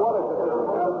then. Well, what is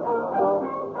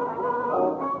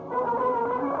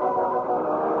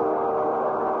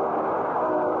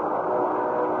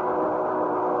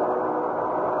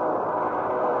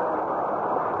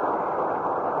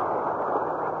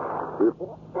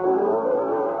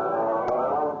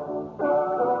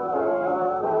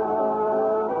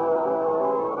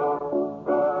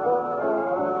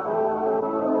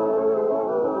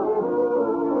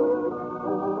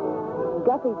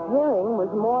Guffey's hearing was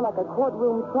more like a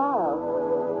courtroom trial.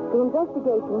 The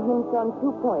investigation hinged on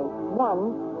 2 points.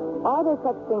 1, are there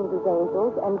such things as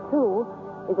angels? And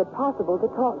 2, is it possible to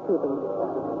talk to them?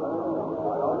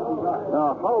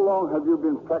 Now, how long have you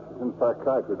been practicing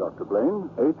psychiatry, Dr.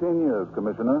 Blaine? 18 years,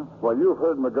 Commissioner. Well, you've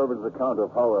heard McGovern's account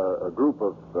of how a group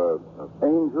of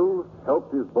angels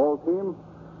helped his ball team.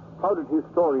 How did his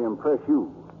story impress you?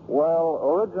 Well,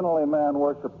 originally man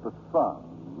worshipped the sun,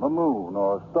 the moon,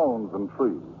 or stones and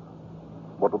trees.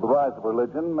 But with the rise of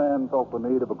religion, man felt the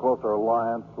need of a closer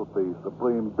alliance with the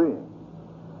Supreme Being.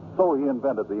 So he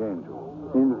invented the angel.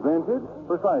 Invented?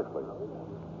 Precisely.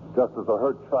 Just as a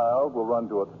hurt child will run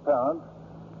to its parents,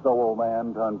 so will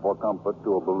man turn for comfort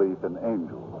to a belief in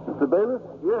angels. Mr. Bayless?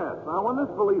 Yes. Now, when this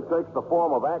belief takes the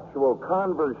form of actual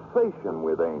conversation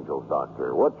with angels,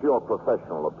 Doctor, what's your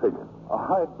professional opinion?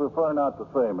 I'd prefer not to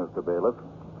say, Mr. Bayless,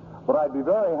 but I'd be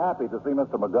very happy to see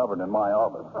Mr. McGovern in my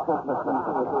office. Well,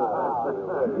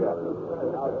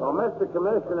 Mr.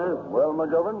 Commissioner, Well,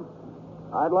 McGovern?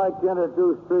 I'd like to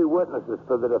introduce 3 witnesses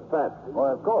for the defense.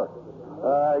 Why, of course.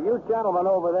 You gentlemen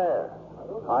over there.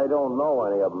 I don't know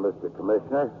any of them, Mr.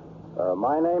 Commissioner.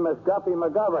 My name is Guffey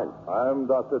McGovern. I'm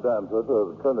Dr. Danforth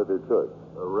of Trinity Church.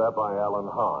 Rabbi Alan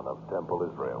Hahn of Temple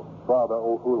Israel. Father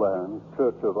O'Houlihan,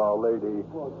 Church of Our Lady,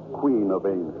 Queen of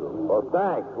Angels. Well,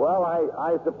 thanks. Well,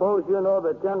 I suppose you know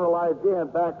the general idea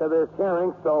in back of this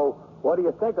hearing, so what do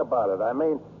you think about it? I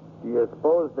mean, do you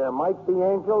suppose there might be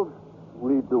angels?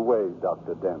 Lead the way,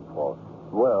 Dr. Danforth.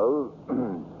 Well,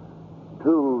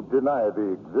 to deny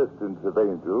the existence of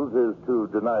angels is to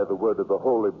deny the word of the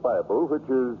Holy Bible, which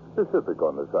is specific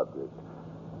on the subject.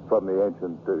 From the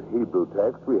ancient Hebrew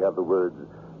text, we have the words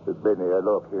Bene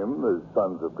Elohim, the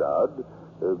sons of God,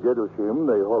 Gedushim,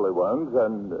 the holy ones,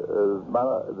 and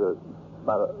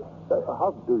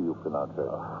how do you pronounce it?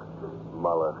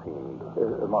 Malachim.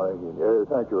 Malachim.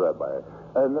 Thank you, Rabbi.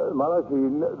 And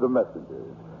Malachim, the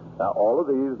messengers. Now, all of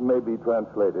these may be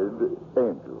translated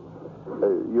angels.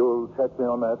 You'll check me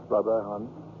on that, Rabbi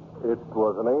Hahn? It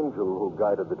was an angel who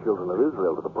guided the children of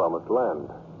Israel to the promised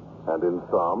land. And in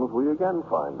Psalms, we again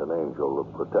find an angel, the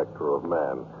protector of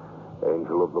man.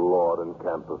 Angel of the Lord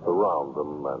encampeth around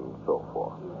them, and so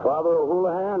forth. Father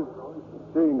O'Houlihan?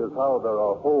 Seeing as how there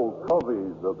are whole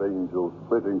coveys of angels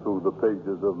flitting through the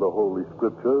pages of the Holy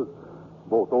Scriptures,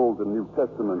 both Old and New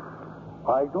Testament,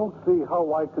 I don't see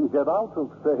how I can get out of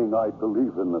saying I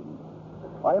believe in them.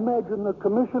 I imagine the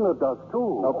commissioner does,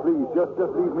 too. Now, please, just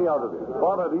leave me out of this.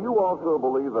 Father, do you also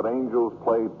believe that angels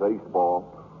play baseball?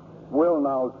 Well,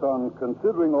 now, son,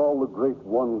 considering all the great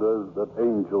wonders that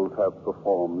angels have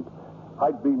performed,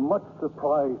 I'd be much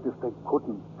surprised if they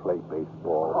couldn't play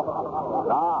baseball.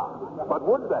 But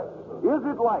would they? Is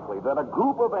it likely that a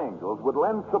group of angels would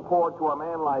lend support to a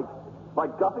man like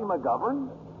Guppy McGovern?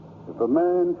 If a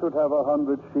man should have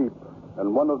 100 sheep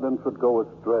and one of them should go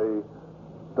astray,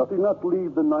 does he not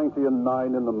leave the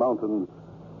 99 in the mountains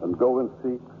and go and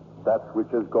seek that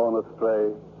which has gone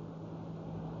astray?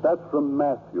 That's from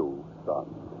Matthew, son.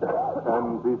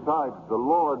 And besides, the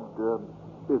Lord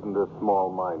isn't as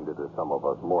small-minded as some of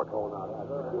us mortals.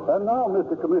 And now,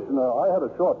 Mr. Commissioner, I had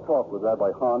a short talk with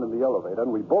Rabbi Hahn in the elevator,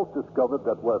 and we both discovered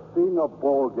that we're seeing a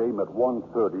ball game at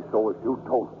 1:30, so if you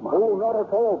don't mind. Oh, not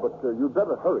at all, but you'd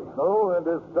better hurry. No, and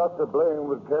if Dr. Blaine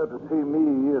would care to see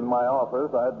me in my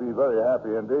office, I'd be very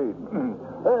happy indeed.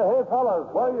 Hey, fellas,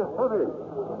 why are you sitting?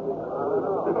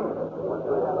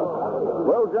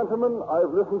 Well, gentlemen,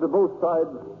 I've listened to both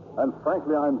sides, and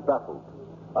frankly, I'm baffled.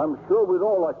 I'm sure we'd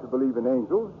all like to believe in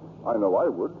angels. I know I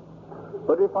would.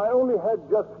 But if I only had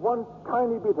just one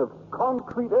tiny bit of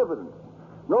concrete evidence,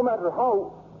 no matter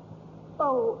how...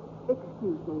 Oh,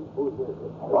 excuse me.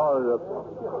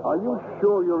 Are you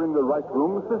sure you're in the right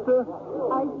room, sister?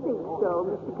 I think so,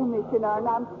 Mr. Commissioner, and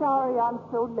I'm sorry I'm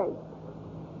so late.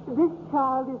 This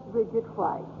child is Bridget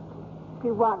White. She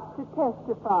wants to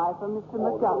testify for Mr.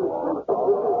 McGovern.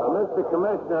 Mr.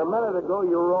 Commissioner, a minute ago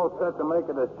you were all set to make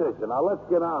a decision. Now, let's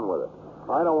get on with it.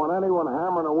 I don't want anyone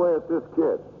hammering away at this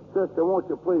kid. Sister, won't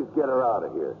you please get her out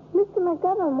of here? Mr.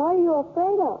 McGovern, what are you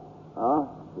afraid of? Huh?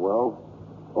 Well,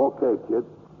 okay, kid.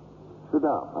 Sit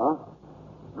down, huh?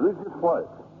 Bridget White.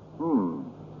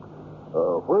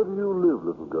 Where do you live,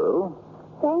 little girl?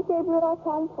 St. Gabriel's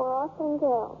Home for Orphan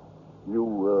Girls.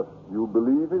 You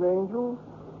believe in angels?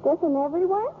 Doesn't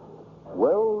everyone?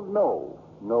 Well, no.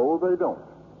 No, they don't.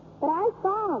 But I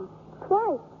saw them.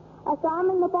 Twice. I saw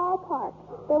them in the ballpark.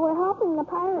 They were helping the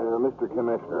Pirates. Mr.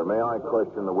 Commissioner, may I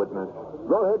question the witness?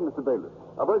 Go ahead, Mr. Bailiff.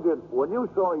 Bridget, when you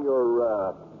saw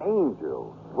your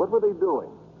angels, what were they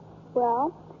doing? Well,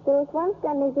 there was one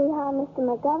standing behind Mr.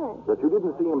 McGovern. That you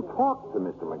didn't see him talk to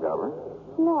Mr. McGovern?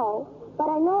 No, but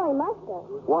I know he must have.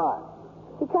 Why?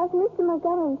 Because Mr.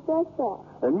 McGovern says so.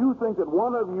 And you think that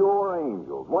one of your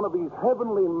angels, one of these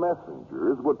heavenly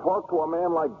messengers, would talk to a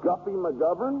man like Guppy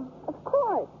McGovern? Of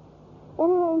course.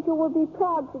 Any angel would be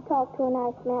proud to talk to a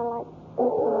nice man like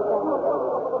Mr.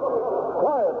 McGovern.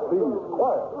 Quiet, please.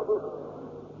 Quiet.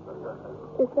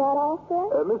 Is that all,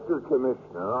 sir? Mr.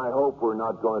 Commissioner, I hope we're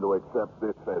not going to accept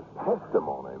this as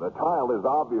testimony. The child is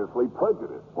obviously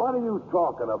prejudiced. What are you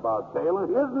talking about, Taylor?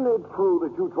 Isn't it true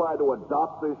that you tried to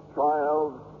adopt this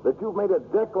child? That you've made a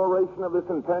declaration of this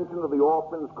intention to the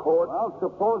orphans' court? Well,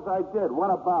 suppose I did. What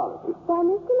about it? Why,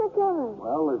 Mr. McGovern.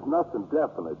 Well, there's nothing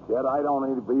definite yet. I don't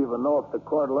even know if the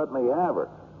court will let me have her.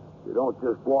 You don't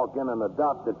just walk in and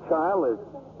adopt a child. There's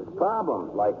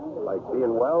problems, like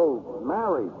being,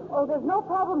 married. Oh, there's no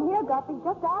problem here, Guppy.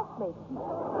 Just ask me.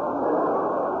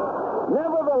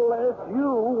 Nevertheless,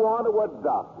 you want to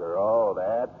adopt her. Oh,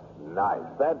 that's nice.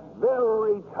 That's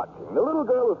very touching. The little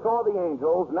girl who saw the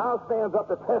angels now stands up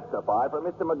to testify for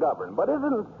Mr. McGovern. But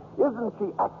isn't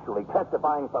she actually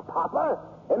testifying for Papa?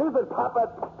 And isn't Papa...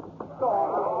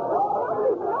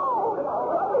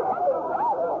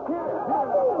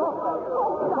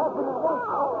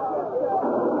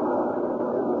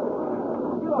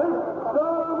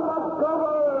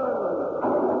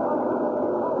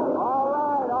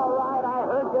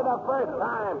 The first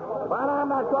time, but I'm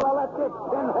not going to let this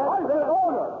pinhead sit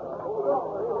over.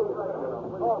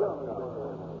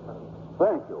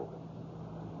 Thank you.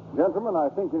 Gentlemen, I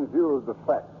think in view of the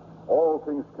facts, all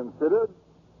things considered,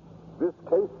 this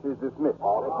case is dismissed.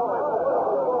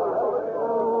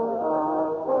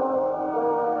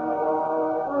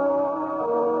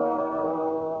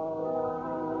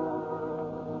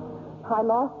 I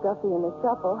lost Guppy in the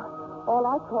shuffle. All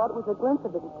I caught was a glimpse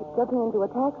of it jumping into a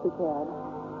taxi cab.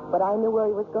 But I knew where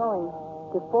he was going,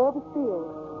 to Forbes Field.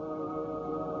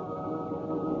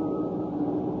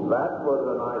 That was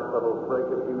a nice little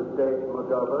break if you stayed,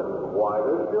 McGovern. Why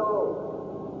the show?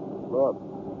 Look,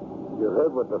 you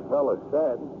heard what the fella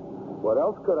said. What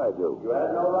else could I do? You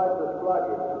had no right to strike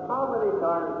him. How many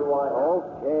times do I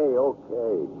have...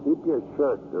 Okay. Keep your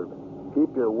shirt, or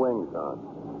keep your wings on.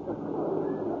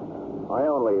 I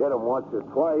only hit him once or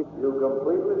twice. You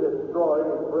completely destroyed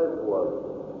his bridge work.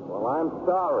 Well, I'm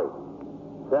sorry.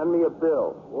 Send me a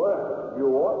bill. Well, you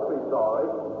ought to be sorry,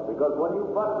 because when you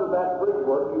busted that bridge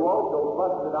work, you also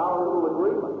busted our little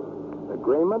agreement.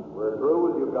 Agreement? We're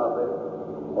through with you, Guffey.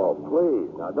 Oh,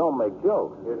 please. Now, don't make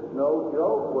jokes. It's no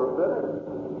joke. We're finished.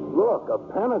 Look, a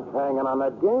pennant's hanging on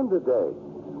that game today.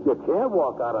 You can't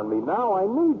walk out on me now. I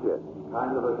need you.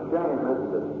 Kind of a shame,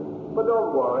 isn't it? But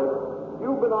don't worry.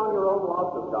 You've been on your own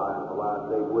lots of times the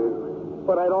last 8 weeks.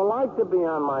 But I don't like to be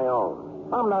on my own.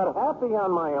 I'm not happy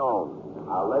on my own.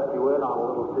 I'll let you in on a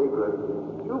little secret.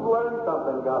 You've learned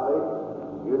something, Guffey.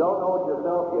 You don't know it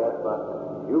yourself yet,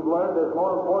 but you've learned there's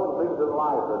more important things in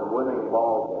life than winning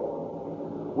ball games.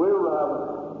 We're a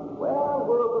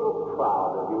little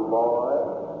proud of you,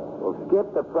 boy. Well,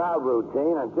 skip the proud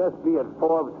routine and just be at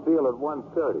Forbes Field at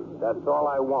 1:30. That's all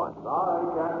I want. Sorry,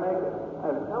 can't make it.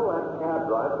 And tell that cab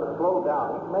driver to slow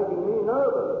down. He's making me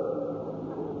nervous.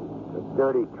 A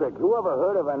dirty trick. Who ever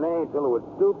heard of an angel who would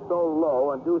stoop so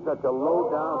low and do such a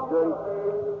low-down, dirty...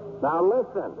 Now,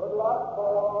 listen.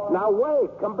 Now,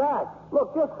 wait. Come back.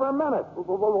 Look, just for a minute.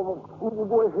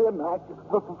 We're here, Mac.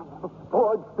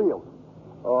 Forbes Field.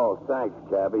 Oh, thanks,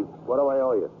 Cabby. What do I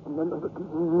owe you?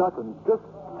 Nothing. Just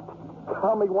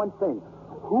tell me one thing.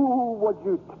 Who was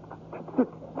you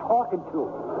talking to?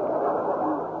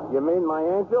 You mean my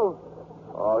angel?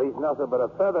 Oh, he's nothing but a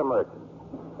feather merchant.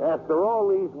 After all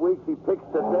these weeks, he picks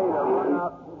the day to run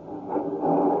out.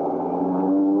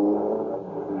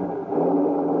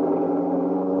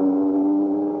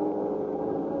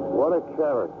 What a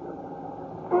character.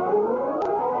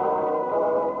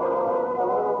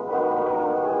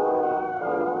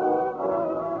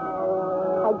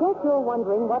 I guess you're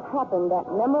wondering what happened that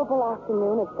memorable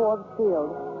afternoon at Forbes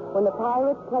Field when the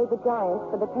Pirates played the Giants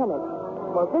for the pennant.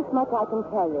 Well, this much I can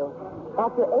tell you.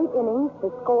 After 8 innings,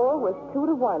 the score was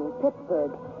 2-1,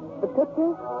 Pittsburgh. The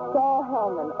pitcher, Saul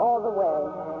Hellman, all the way.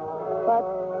 But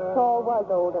Saul was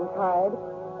old and tired,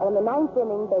 and in the 9th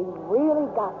inning, they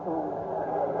really got to him.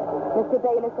 Mr.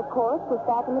 Bayless, of course, was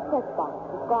back in the press box,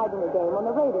 describing the game on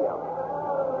the radio.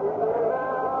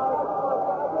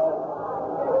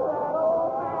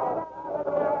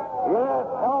 Yes,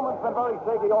 Hellman's been very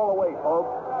shaky all the way,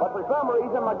 folks. But for some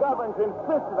reason, McGovern's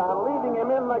insisted on leaving him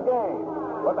in the game.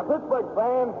 But the Pittsburgh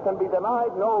fans can be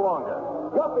denied no longer.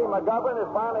 Guffey McGovern has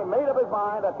finally made up his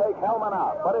mind to take Hellman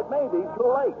out. But it may be too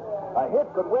late. A hit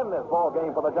could win this ball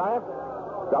game for the Giants.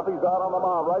 Guffey's out on the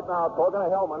mound right now, talking to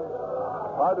Hellman.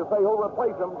 Hard to say who'll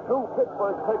replace him. 2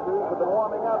 Pittsburgh pitchers have been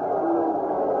warming up.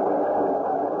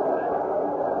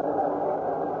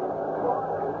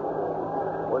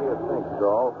 What do you think,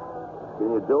 Saul?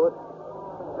 Can you do it?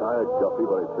 Tired, Guffey,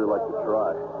 but I'd sure like to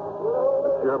try.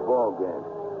 It's your ball game.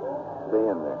 Stay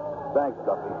in there. Thanks,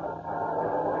 Guffey.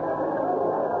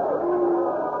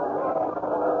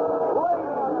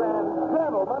 Ladies and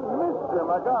gentlemen, Mr.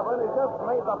 McGovern has just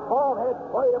made the ball-head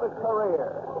play of his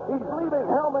career. He's leaving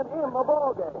Hellman in the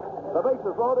ball game. The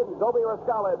bases loaded and Gobi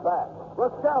Rascala at bat.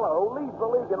 Rascala, who leads the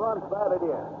league in runs batted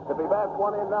in. If he bats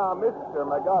one in now, Mr.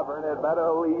 McGovern had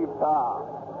better leave town.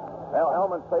 Well,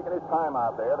 Hellman's taking his time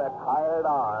out there. That tired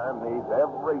arm needs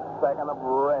every second of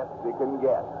rest he can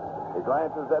get. He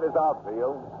glances at his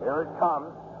outfield. Here it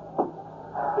comes.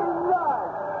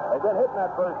 They've been hitting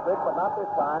that first pitch, but not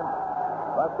this time.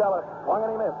 Rascala swung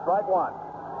and he missed. Strike 1.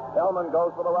 Hellman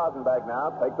goes for the rosin bag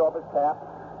now, takes off his cap,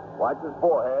 wipes his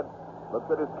forehead,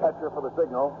 looks at his catcher for the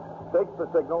signal, takes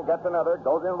the signal, gets another,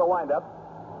 goes into the windup.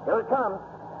 Here it comes.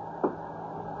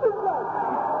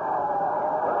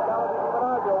 Rascala didn't even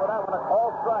argue over that one. A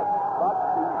called strike. But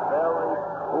he's very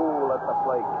cool at the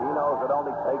plate. He knows it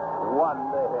only takes one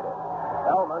to hit it.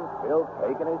 Hellman still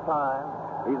taking his time.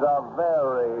 He's a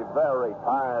very, very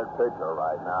tired pitcher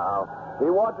right now. He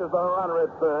watches the runner at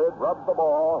third, rubs the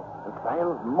ball, and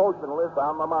stands motionless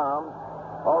on the mound.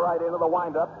 All right, into the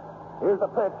windup. Here's the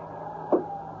pitch.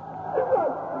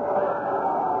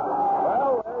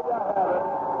 Well, there you have it.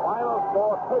 Final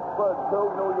score, Pittsburgh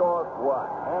 2, New York 1.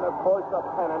 And, of course, a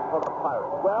pennant for the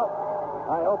Pirates. Well,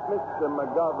 I hope Mr.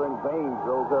 McGovern's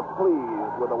Angels are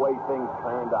pleased with the way things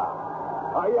turned out.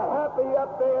 Are you happy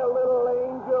up there, little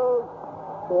angels?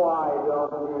 Why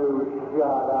don't you shut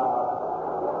up?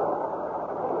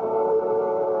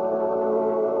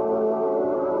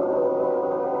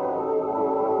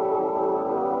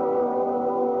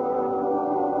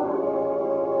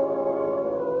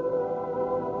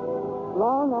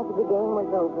 Long after the game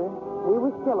was over, we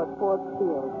were still at Forbes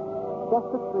Field, just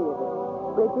the 3 of us,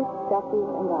 Bridget, Duffy,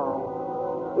 and I.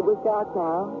 It was dark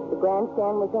now. The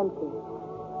grandstand was empty.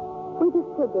 We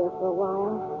just stood there for a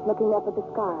while, looking up at the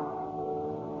sky.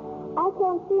 I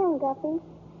can't see him, Guffy.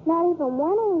 Not even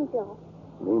one angel.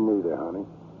 Me neither, honey.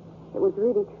 It was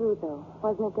really true, though,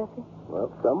 wasn't it, Duffy?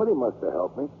 Well, somebody must have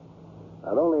helped me.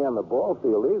 Not only on the ball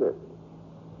field either.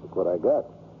 Look what I got.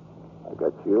 I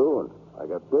got you, and I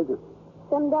got Bridget.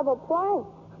 Some double play.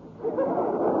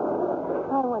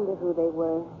 I wonder who they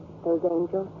were, those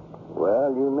angels.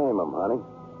 Well, you name them, honey.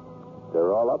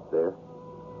 They're all up there.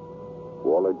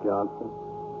 Walter Johnson,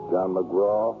 John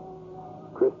McGraw,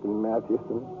 Christy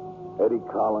Mathewson, Eddie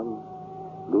Collins,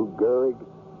 Lou Gehrig,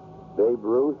 Babe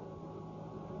Ruth.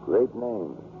 Great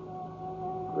names.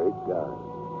 Great guys.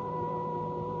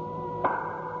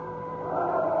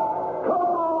 Come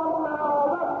on now,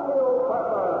 let's go,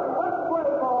 Pepper. Let's play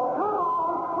ball. Come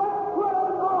on, let's play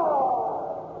ball.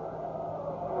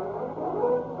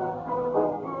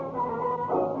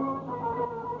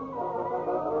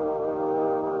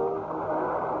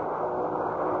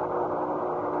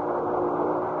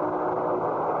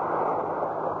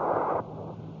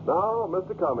 Now,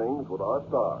 Mr. Cummings with our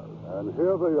stars. And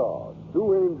here they are, two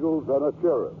angels and a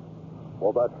cherub,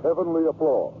 for that heavenly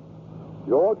applause.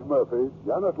 George Murphy,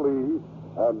 Janet Leigh,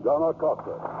 and Donna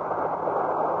Cochran.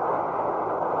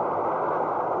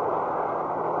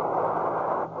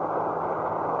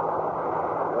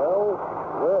 Well,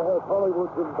 where has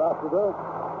Hollywood's ambassador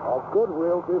of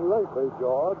goodwill been lately,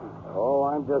 George? Oh,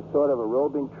 I'm just sort of a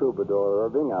roving troubadour,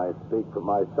 Irving. I speak for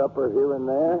my supper here and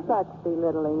there. Such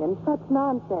belittling and such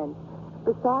nonsense.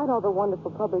 Beside all the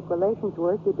wonderful public relations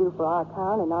work you do for our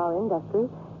town and our industry,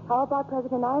 how about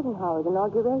President Eisenhower's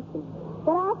inauguration?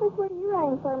 What office were you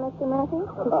running for, Mr. Murphy?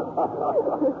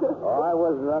 Oh, I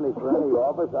wasn't running for any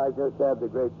office. I just had the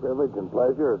great privilege and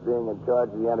pleasure of being in charge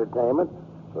of the entertainment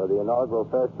for the inaugural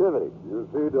festivities. You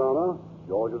see, Donna,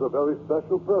 George is a very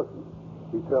special person.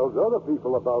 He tells other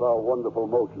people about our wonderful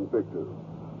motion pictures,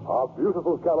 our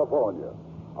beautiful California,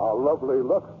 our lovely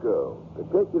Lux girls.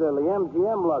 Particularly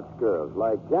MGM Lux girls,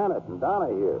 like Janet and Donna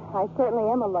here. I certainly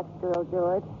am a Lux girl,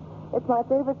 George. It's my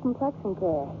favorite complexion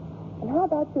care. And how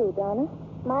about you, Donna?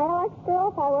 My Lux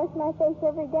girl, if I wash my face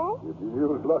every day, If you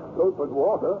use Lux soap and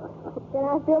water. then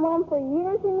I'll film on for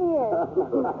years and years.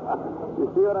 You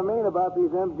see what I mean about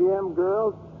these MGM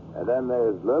girls? And then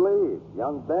there's Lily,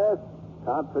 young Beth,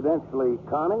 confidentially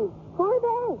Connie. Who are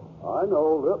they? I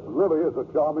know Lily is a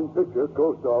charming picture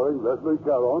co-starring Leslie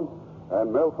Caron and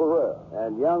Mel Ferrer.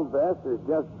 And young Beth is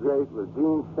just great with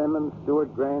Gene Simmons,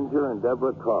 Stuart Granger, and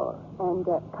Deborah Carr. And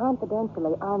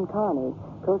confidentially, I'm Connie,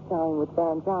 co-starring with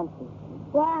Van Johnson.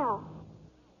 Wow.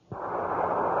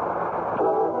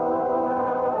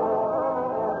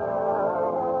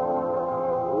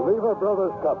 Lever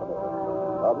Brothers Company,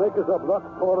 makers of Lux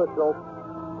Color Soap,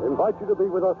 invite you to be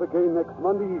with us again next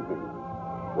Monday evening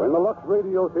when the Lux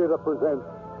Radio Theater presents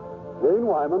Jane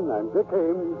Wyman and Dick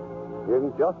Haymes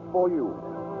in Just For You.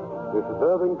 This is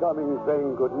Irving Cummings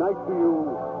saying good night to you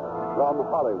from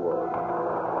Hollywood.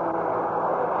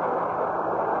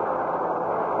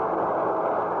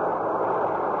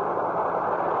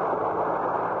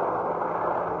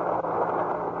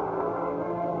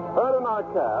 Heard in our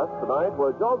cast tonight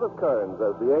were Joseph Kearns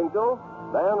as the angel,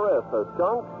 Dan Riff as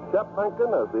Chunk, Shep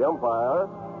Menken as the umpire,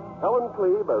 Helen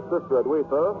Cleve as Sister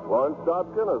Edwitha, Lawrence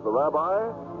Dodkin as the rabbi,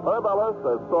 Herb Ellis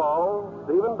as Saul,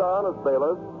 Stephen Dunn as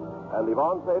Bailiff, and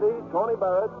Yvonne Patey, Tony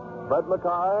Barrett, Fred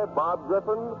Mackay, Bob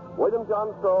Griffin, William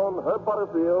John Stone, Herb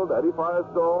Butterfield, Eddie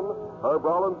Firestone, Herb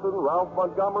Rawlinson, Ralph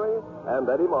Montgomery, and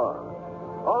Eddie Marr.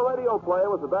 Our radio play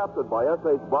was adapted by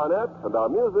S.H. Barnett, and our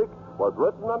music was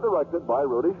written and directed by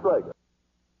Rudy Schrager.